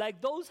need,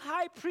 like those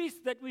high priests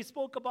that we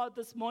spoke about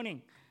this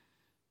morning,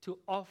 to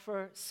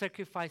offer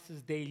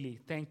sacrifices daily.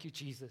 Thank you,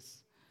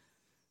 Jesus.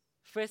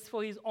 First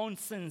for his own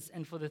sins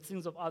and for the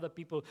sins of other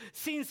people.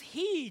 Since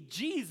he,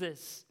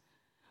 Jesus,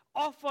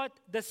 offered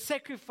the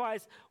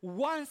sacrifice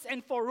once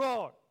and for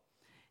all.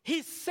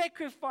 His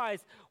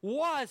sacrifice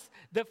was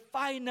the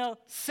final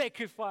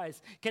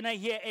sacrifice. Can I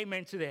hear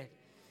amen to that?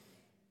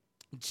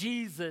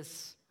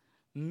 Jesus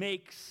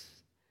makes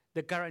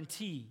the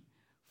guarantee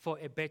for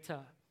a better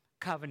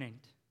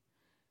covenant.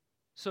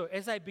 So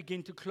as I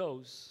begin to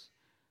close,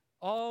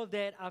 all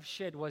that I've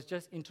shared was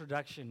just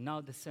introduction.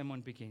 Now the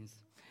sermon begins.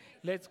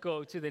 Let's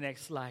go to the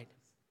next slide.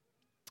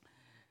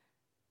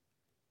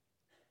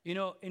 You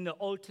know, in the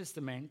Old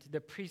Testament, the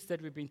priests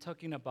that we've been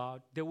talking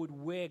about, they would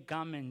wear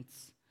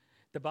garments,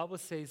 the Bible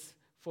says,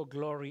 for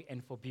glory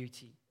and for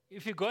beauty.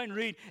 If you go and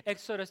read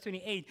Exodus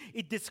 28,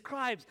 it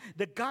describes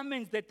the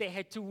garments that they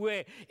had to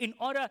wear in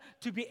order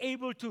to be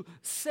able to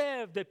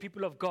serve the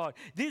people of God.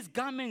 These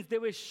garments, they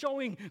were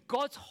showing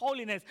God's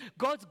holiness,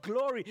 God's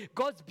glory,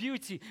 God's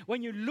beauty.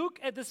 When you look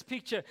at this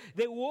picture,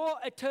 they wore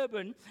a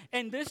turban,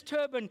 and this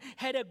turban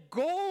had a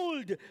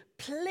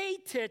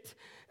gold-plated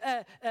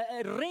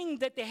ring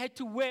that they had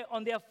to wear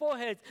on their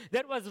foreheads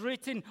that was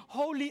written,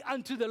 "Holy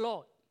unto the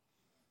Lord."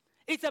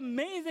 It's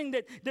amazing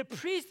that the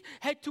priest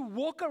had to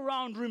walk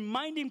around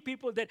reminding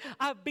people that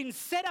I've been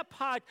set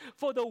apart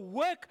for the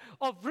work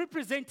of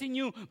representing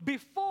you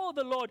before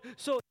the Lord.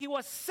 So he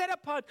was set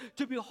apart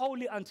to be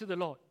holy unto the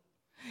Lord.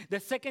 The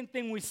second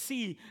thing we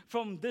see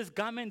from this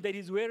garment that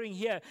he's wearing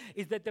here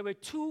is that there were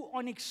 2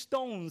 onyx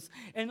stones.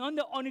 And on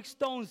the onyx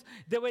stones,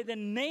 there were the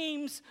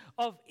names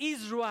of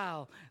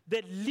Israel,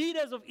 the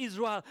leaders of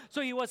Israel.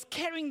 So he was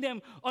carrying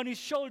them on his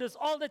shoulders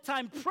all the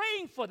time,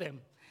 praying for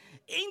them,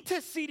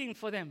 interceding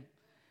for them.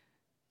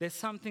 There's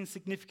something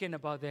significant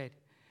about that.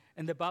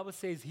 And the Bible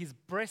says his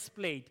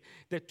breastplate,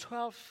 the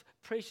 12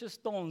 precious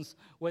stones,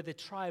 were the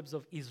tribes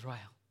of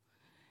Israel.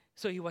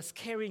 So he was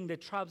carrying the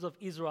tribes of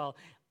Israel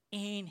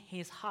in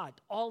his heart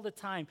all the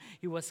time.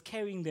 He was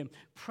carrying them,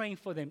 praying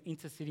for them,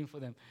 interceding for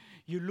them.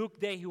 You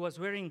look there, he was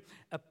wearing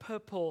a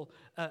purple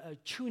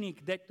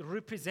tunic that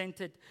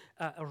represented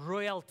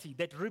royalty,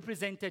 that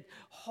represented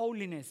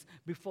holiness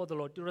before the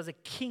Lord. It was a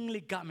kingly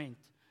garment.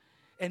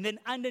 And then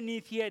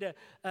underneath, he had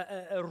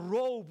a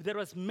robe that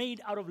was made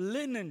out of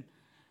linen.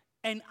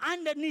 And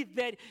underneath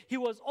that, he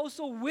was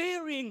also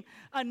wearing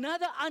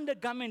another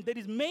undergarment that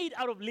is made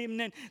out of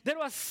linen that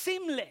was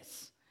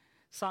seamless.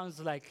 Sounds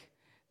like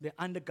the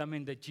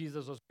undergarment that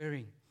Jesus was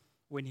wearing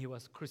when he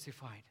was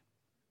crucified.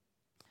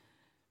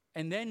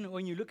 And then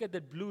when you look at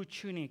the blue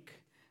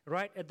tunic,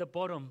 right at the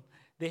bottom,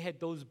 they had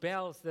those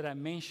bells that I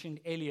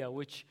mentioned earlier,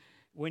 which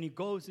when he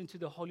goes into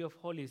the Holy of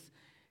Holies,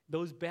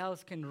 those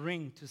bells can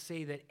ring to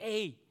say that,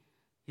 hey,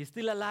 he's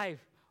still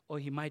alive or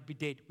he might be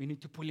dead. We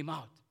need to pull him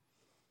out.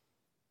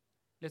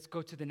 Let's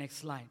go to the next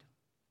slide.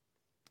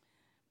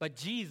 But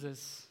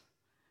Jesus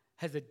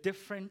has a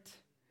different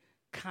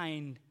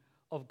kind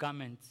of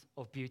garment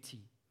of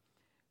beauty.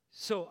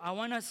 So I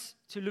want us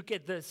to look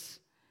at this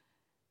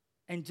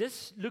and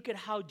just look at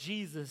how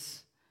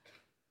Jesus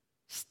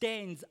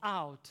stands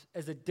out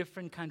as a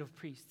different kind of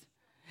priest.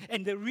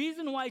 And the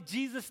reason why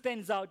Jesus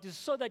stands out is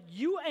so that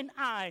you and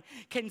I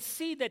can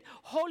see that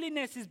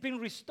holiness is being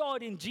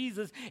restored in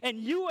Jesus, and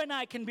you and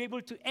I can be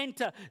able to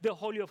enter the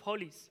Holy of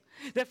Holies.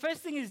 The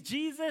first thing is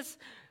Jesus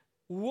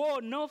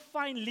wore no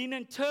fine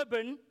linen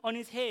turban on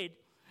his head,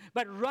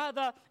 but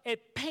rather a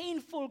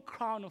painful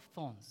crown of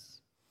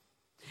thorns.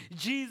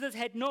 Jesus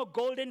had no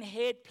golden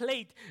head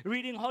plate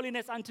reading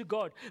holiness unto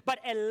God, but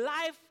a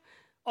life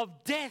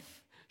of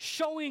death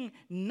showing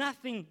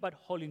nothing but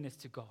holiness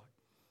to God.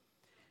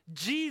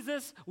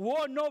 Jesus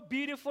wore no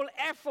beautiful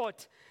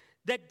ephod,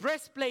 that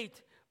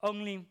breastplate,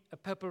 only a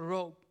purple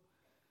robe.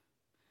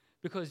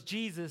 Because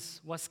Jesus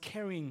was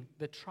carrying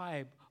the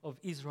tribe of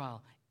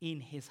Israel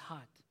in his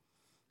heart,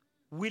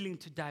 willing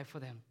to die for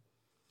them.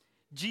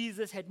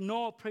 Jesus had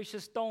no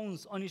precious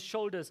stones on his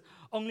shoulders,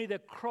 only the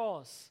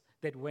cross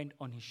that went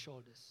on his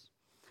shoulders.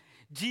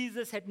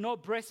 Jesus had no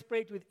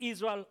breastplate with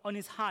Israel on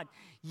his heart,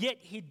 yet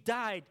he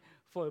died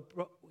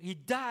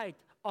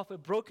of a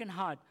broken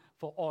heart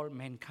for all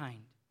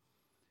mankind.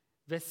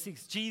 Verse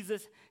 6,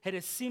 Jesus had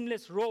a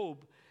seamless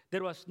robe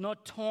that was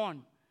not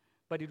torn,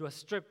 but it was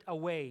stripped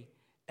away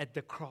at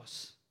the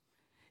cross.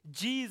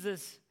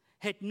 Jesus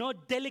had no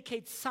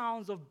delicate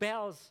sounds of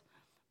bells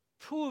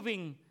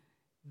proving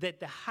that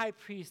the high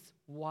priest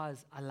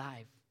was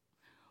alive.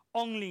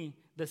 Only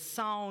the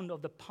sound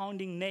of the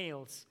pounding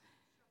nails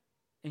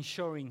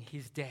ensuring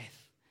his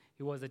death.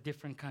 He was a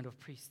different kind of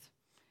priest.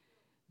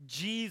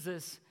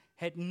 Jesus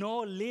had no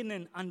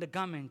linen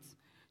undergarments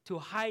to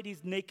hide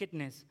his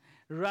nakedness.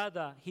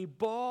 Rather, he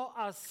bore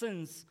our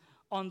sins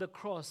on the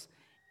cross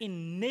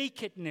in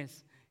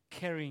nakedness,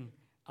 carrying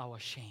our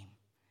shame.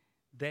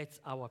 That's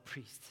our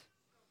priest.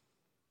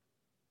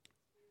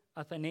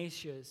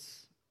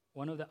 Athanasius,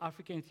 one of the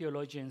African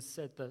theologians,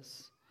 said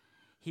this.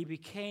 He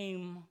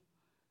became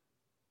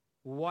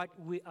what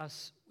we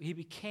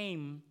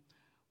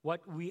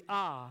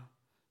are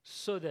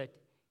so that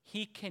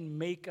he can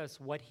make us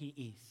what he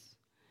is.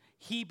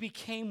 He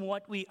became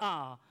what we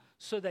are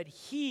so that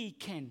we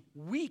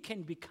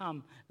can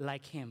become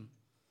like him.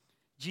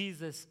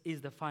 Jesus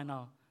is the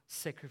final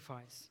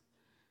sacrifice.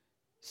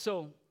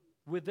 So,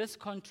 with this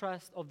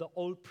contrast of the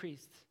old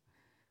priests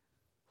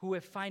who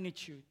have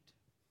finitude,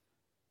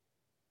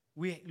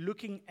 we're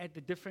looking at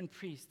the different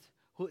priest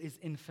who is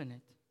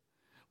infinite.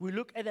 We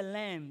look at the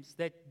lambs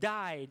that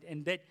died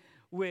and that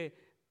were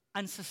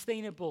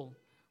unsustainable.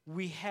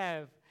 We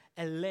have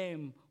a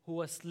lamb who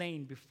was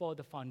slain before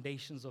the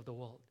foundations of the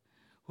world,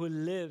 who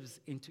lives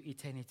into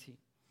eternity.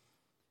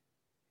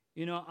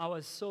 You know, I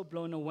was so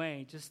blown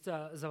away just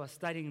as I was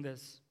studying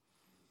this,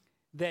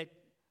 that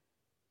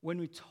when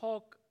we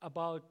talk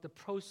about the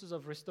process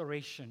of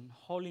restoration,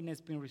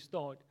 holiness being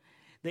restored,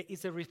 there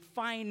is a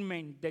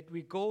refinement that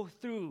we go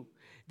through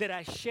that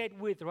I shared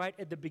with right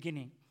at the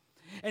beginning.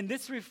 And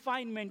this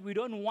refinement, we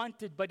don't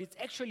want it, but it's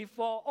actually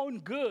for our own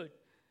good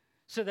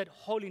so that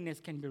holiness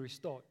can be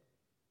restored.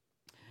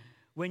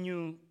 When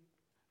you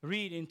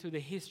read into the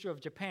history of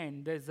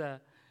Japan, there's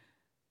a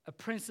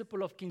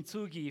principle of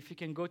kintsugi, if you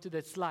can go to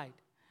that slide.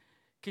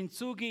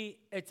 Kintsugi,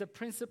 it's a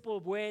principle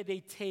where they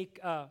take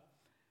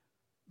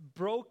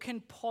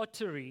broken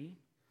pottery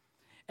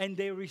and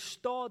they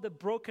restore the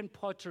broken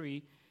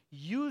pottery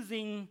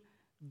using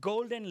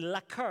golden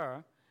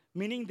lacquer,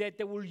 meaning that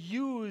they will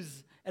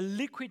use a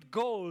liquid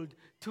gold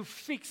to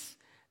fix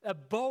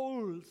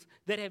bowls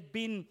that have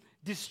been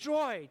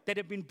destroyed, that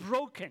have been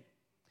broken.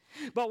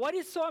 But what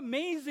is so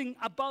amazing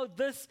about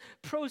this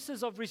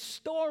process of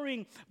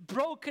restoring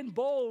broken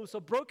bowls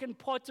or broken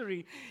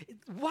pottery,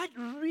 what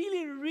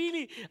really,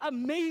 really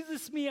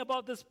amazes me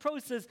about this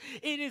process,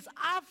 it is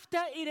after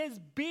it has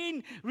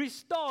been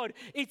restored,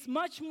 it's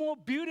much more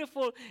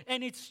beautiful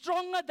and it's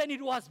stronger than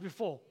it was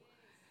before.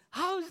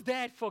 How's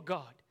that for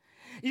God?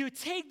 You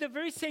take the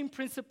very same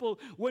principle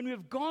when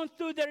we've gone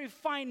through the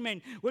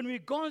refinement, when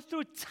we've gone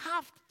through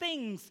tough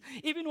things,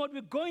 even what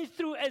we're going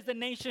through as a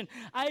nation,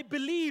 I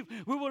believe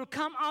we will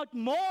come out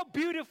more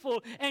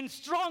beautiful and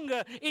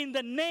stronger in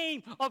the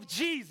name of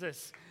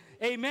Jesus.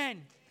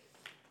 Amen.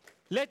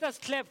 Let us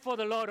clap for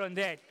the Lord on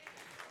that.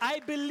 I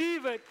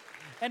believe it,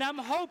 and I'm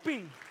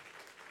hoping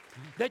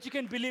that you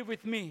can believe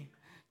with me.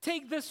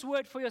 Take this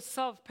word for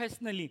yourself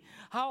personally,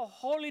 how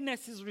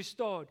holiness is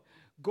restored.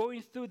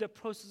 Going through the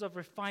process of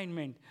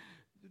refinement,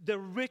 the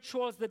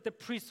rituals that the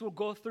priests will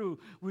go through.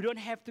 We don't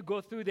have to go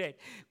through that.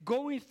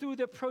 Going through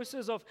the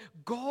process of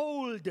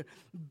gold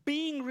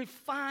being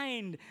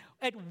refined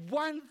at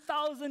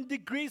 1,000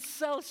 degrees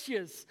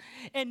Celsius.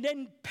 And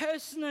then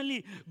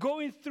personally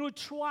going through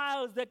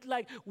trials that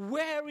like,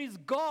 where is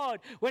God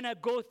when I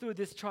go through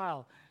this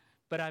trial?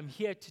 But I'm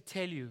here to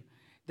tell you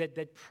that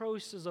that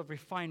process of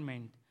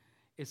refinement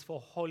is for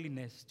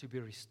holiness to be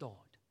restored.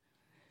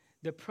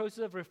 The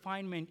process of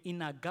refinement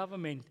in our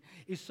government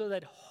is so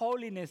that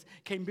holiness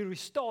can be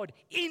restored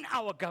in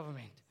our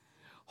government.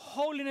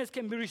 Holiness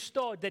can be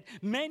restored, that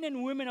men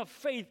and women of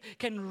faith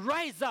can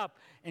rise up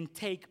and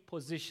take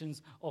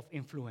positions of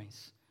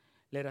influence.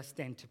 Let us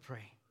stand to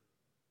pray.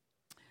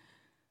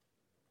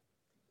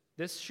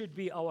 This should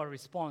be our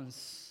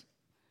response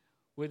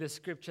with the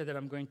scripture that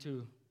I'm going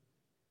to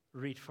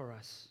read for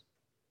us.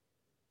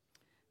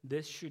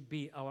 This should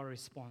be our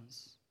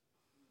response.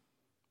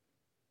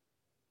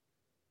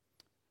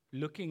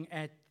 Looking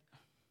at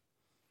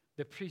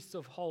the priests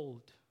of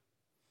old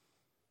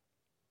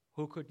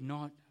who could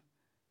not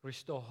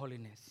restore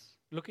holiness.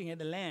 Looking at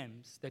the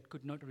lambs that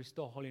could not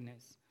restore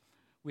holiness.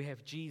 We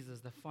have Jesus,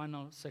 the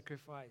final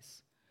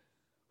sacrifice,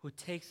 who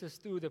takes us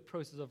through the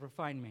process of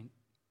refinement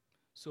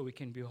so we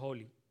can be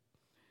holy.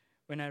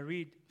 When I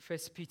read 1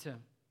 Peter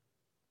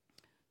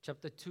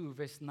chapter 2,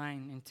 verse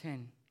 9 and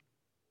 10,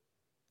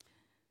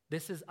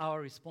 this is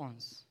our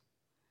response.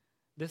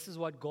 This is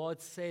what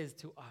God says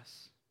to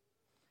us.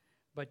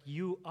 But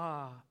you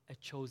are a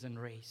chosen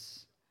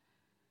race.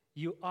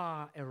 You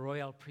are a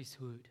royal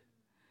priesthood,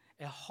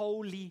 a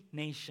holy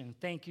nation.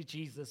 Thank you,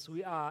 Jesus.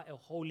 We are a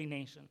holy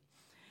nation,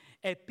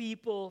 a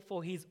people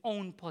for his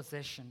own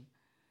possession,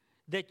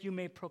 that you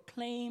may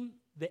proclaim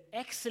the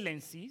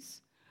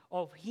excellencies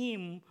of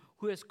him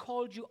who has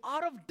called you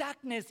out of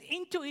darkness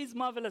into his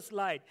marvelous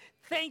light.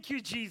 Thank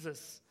you,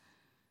 Jesus.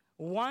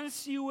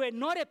 Once you were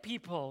not a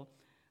people,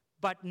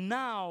 but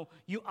now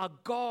you are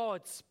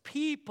God's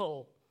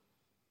people.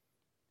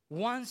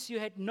 Once you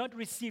had not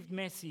received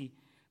mercy,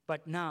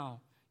 but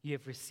now you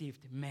have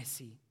received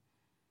mercy.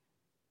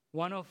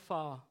 One of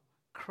our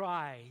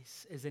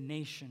cries as a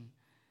nation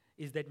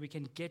is that we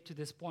can get to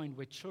this point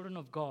where children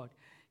of God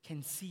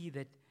can see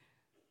that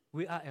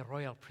we are a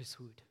royal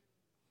priesthood.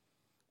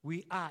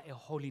 We are a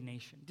holy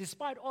nation.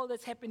 Despite all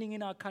that's happening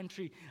in our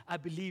country, I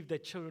believe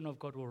that children of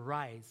God will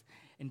rise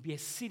and be a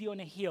city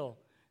on a hill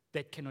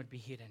that cannot be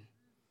hidden.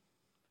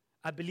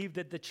 I believe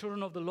that the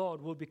children of the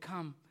Lord will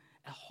become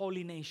a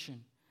holy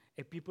nation,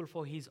 a people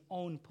for his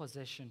own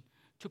possession,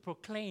 to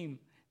proclaim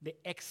the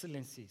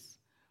excellencies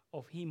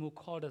of him who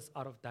called us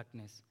out of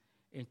darkness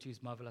into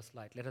his marvelous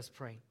light. Let us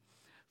pray.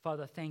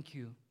 Father, thank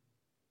you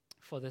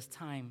for this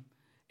time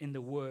in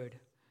the Word.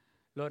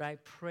 Lord, I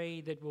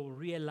pray that we'll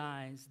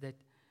realize that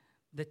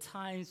the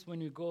times when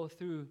we go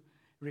through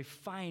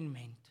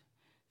refinement,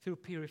 through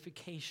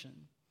purification,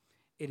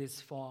 it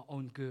is for our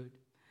own good.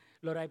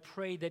 Lord, I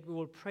pray that we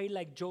will pray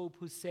like Job,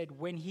 who said,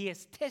 when he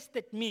has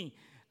tested me,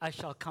 I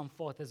shall come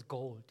forth as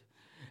gold.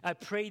 I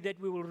pray that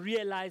we will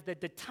realize that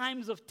the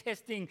times of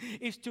testing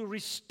is to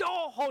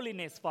restore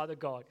holiness, Father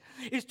God,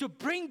 is to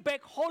bring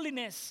back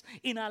holiness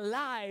in our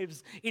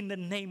lives in the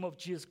name of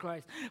Jesus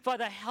Christ.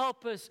 Father,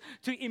 help us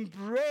to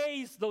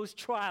embrace those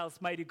trials,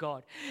 mighty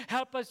God.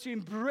 Help us to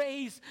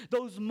embrace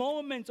those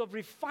moments of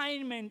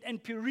refinement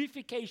and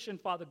purification,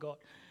 Father God,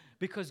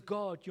 because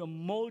God, you're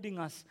molding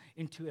us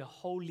into a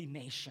holy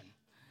nation.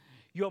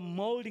 You're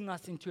molding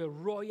us into a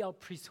royal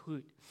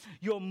priesthood.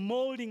 You're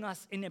molding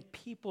us in a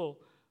people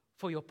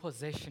for your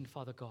possession,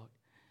 Father God.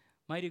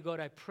 Mighty God,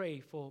 I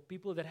pray for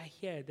people that are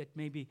here that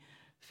may be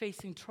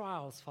facing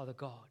trials, Father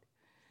God.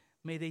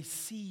 May they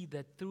see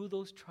that through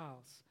those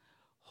trials,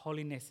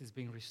 holiness is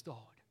being restored.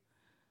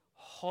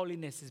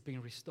 Holiness is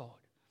being restored.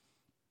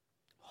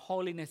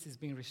 Holiness is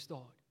being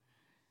restored.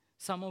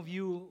 Some of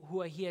you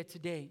who are here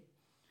today,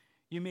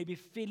 you may be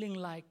feeling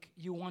like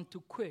you want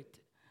to quit.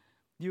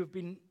 You've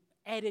been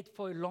at it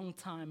for a long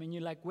time, and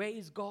you're like, where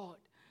is God?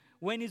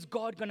 When is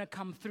God going to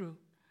come through?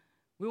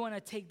 We want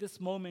to take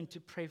this moment to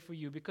pray for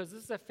you, because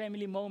this is a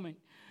family moment.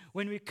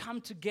 When we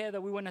come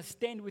together, we want to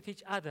stand with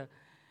each other.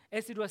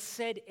 As it was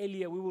said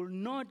earlier, we will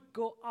not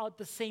go out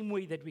the same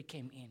way that we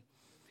came in.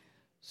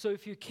 So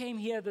if you came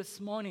here this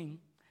morning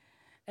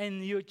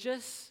and you're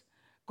just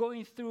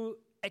going through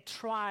a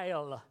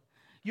trial,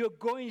 you're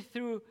going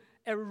through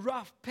a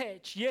rough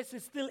patch. Yes,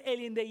 it's still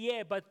early in the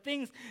year, but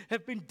things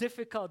have been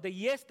difficult. The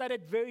year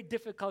started very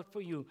difficult for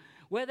you,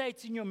 whether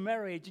it's in your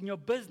marriage, in your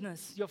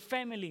business, your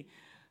family,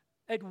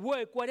 at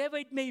work, whatever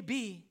it may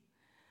be.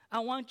 I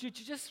want you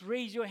to just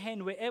raise your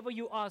hand wherever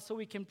you are so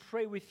we can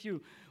pray with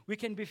you. We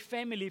can be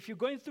family. If you're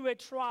going through a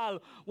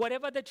trial,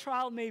 whatever the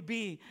trial may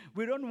be,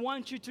 we don't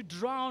want you to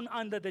drown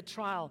under the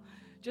trial.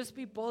 Just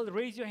be bold.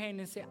 Raise your hand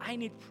and say, I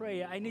need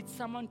prayer. I need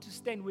someone to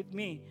stand with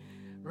me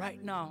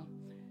right now.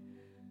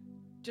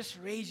 Just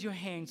raise your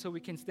hand so we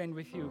can stand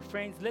with you.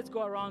 Friends, let's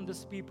go around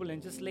these people and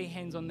just lay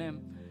hands on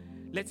them.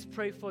 Let's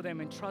pray for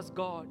them and trust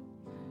God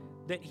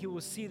that He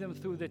will see them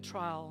through the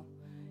trial.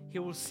 He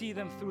will see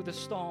them through the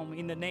storm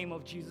in the name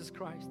of Jesus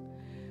Christ.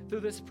 Through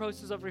this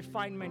process of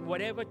refinement,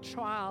 whatever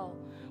trial,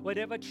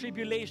 whatever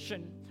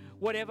tribulation,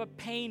 whatever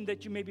pain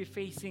that you may be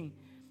facing,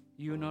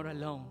 you're not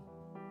alone.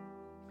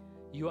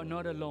 You are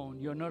not alone.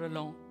 You're not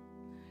alone.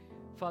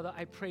 Father,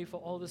 I pray for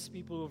all these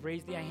people who have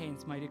raised their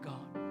hands, mighty God.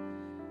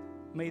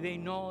 May they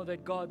know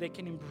that, God, they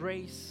can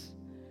embrace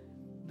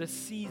the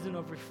season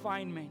of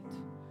refinement.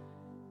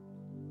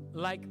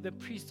 Like the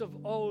priests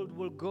of old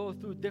will go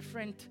through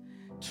different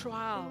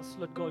trials,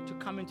 Lord God, to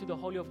come into the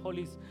Holy of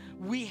Holies.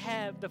 We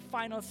have the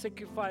final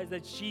sacrifice,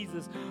 that's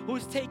Jesus,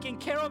 who's taking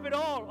care of it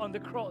all on the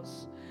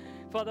cross.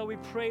 Father, we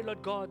pray,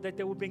 Lord God, that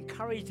they will be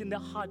encouraged in their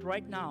heart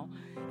right now.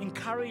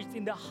 Encouraged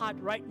in their heart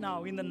right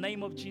now in the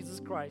name of Jesus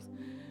Christ.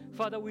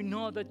 Father, we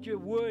know that your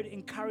word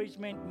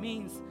encouragement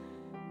means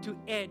to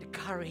add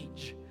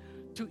courage.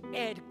 To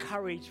add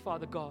courage,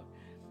 Father God.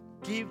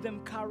 Give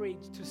them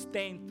courage to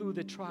stand through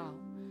the trial.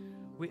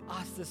 We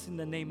ask this in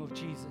the name of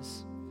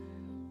Jesus.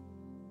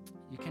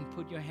 You can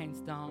put your hands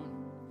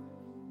down.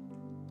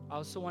 I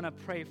also want to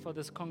pray for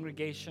this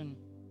congregation.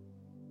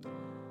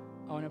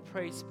 I want to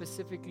pray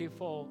specifically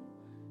for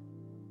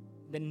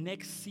the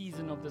next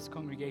season of this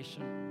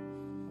congregation.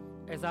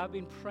 As I've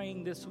been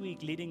praying this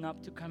week leading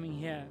up to coming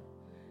here,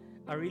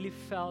 I really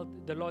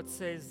felt the Lord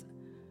says,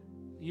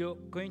 you're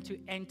going to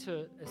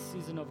enter a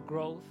season of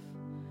growth.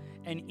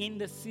 And in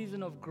the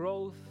season of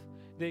growth,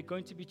 there are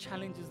going to be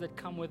challenges that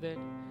come with it.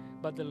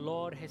 But the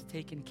Lord has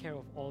taken care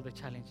of all the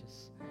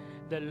challenges.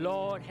 The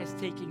Lord has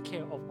taken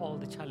care of all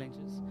the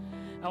challenges.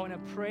 I want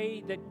to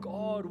pray that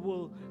God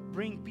will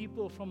bring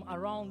people from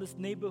around this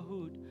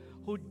neighborhood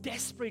who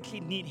desperately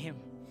need Him,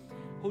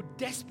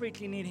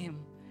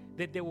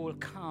 that they will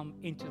come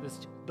into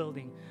this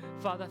building.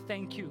 Father,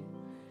 thank you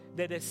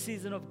that a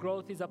season of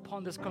growth is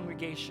upon this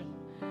congregation,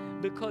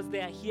 because they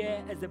are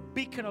here as a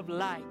beacon of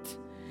light.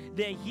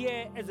 They are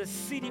here as a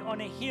city on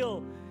a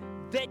hill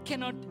that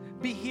cannot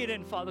be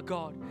hidden, Father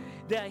God.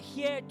 They are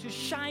here to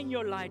shine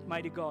your light,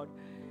 mighty God.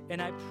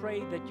 And I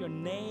pray that your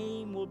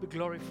name will be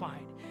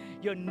glorified.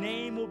 Your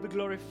name will be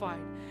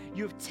glorified.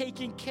 You've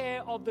taken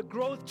care of the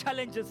growth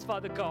challenges,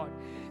 Father God.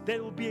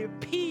 There will be a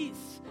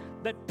peace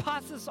that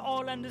passes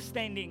all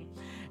understanding.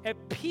 A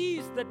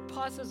peace that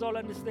passes all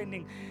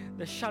understanding.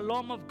 The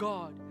shalom of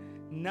God.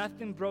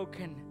 Nothing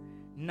broken,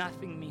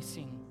 nothing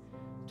missing.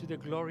 To the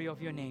glory of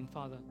your name,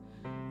 Father.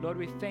 Lord,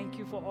 we thank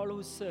you for all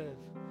who serve.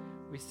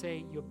 We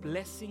say your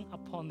blessing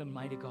upon them,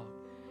 mighty God.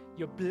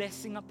 Your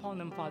blessing upon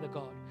them, Father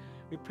God.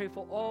 We pray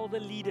for all the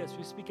leaders.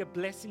 We speak a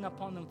blessing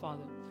upon them,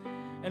 Father.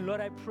 And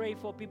Lord, I pray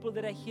for people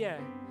that are here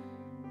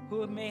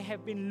who may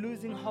have been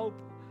losing hope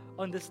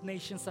on this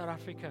nation, South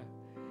Africa.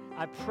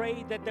 I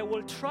pray that they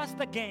will trust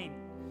again.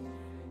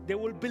 They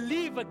will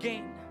believe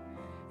again.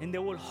 And they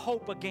will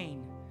hope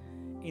again.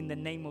 In the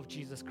name of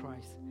Jesus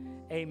Christ.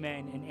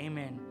 Amen and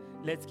amen.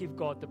 Let's give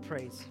God the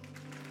praise.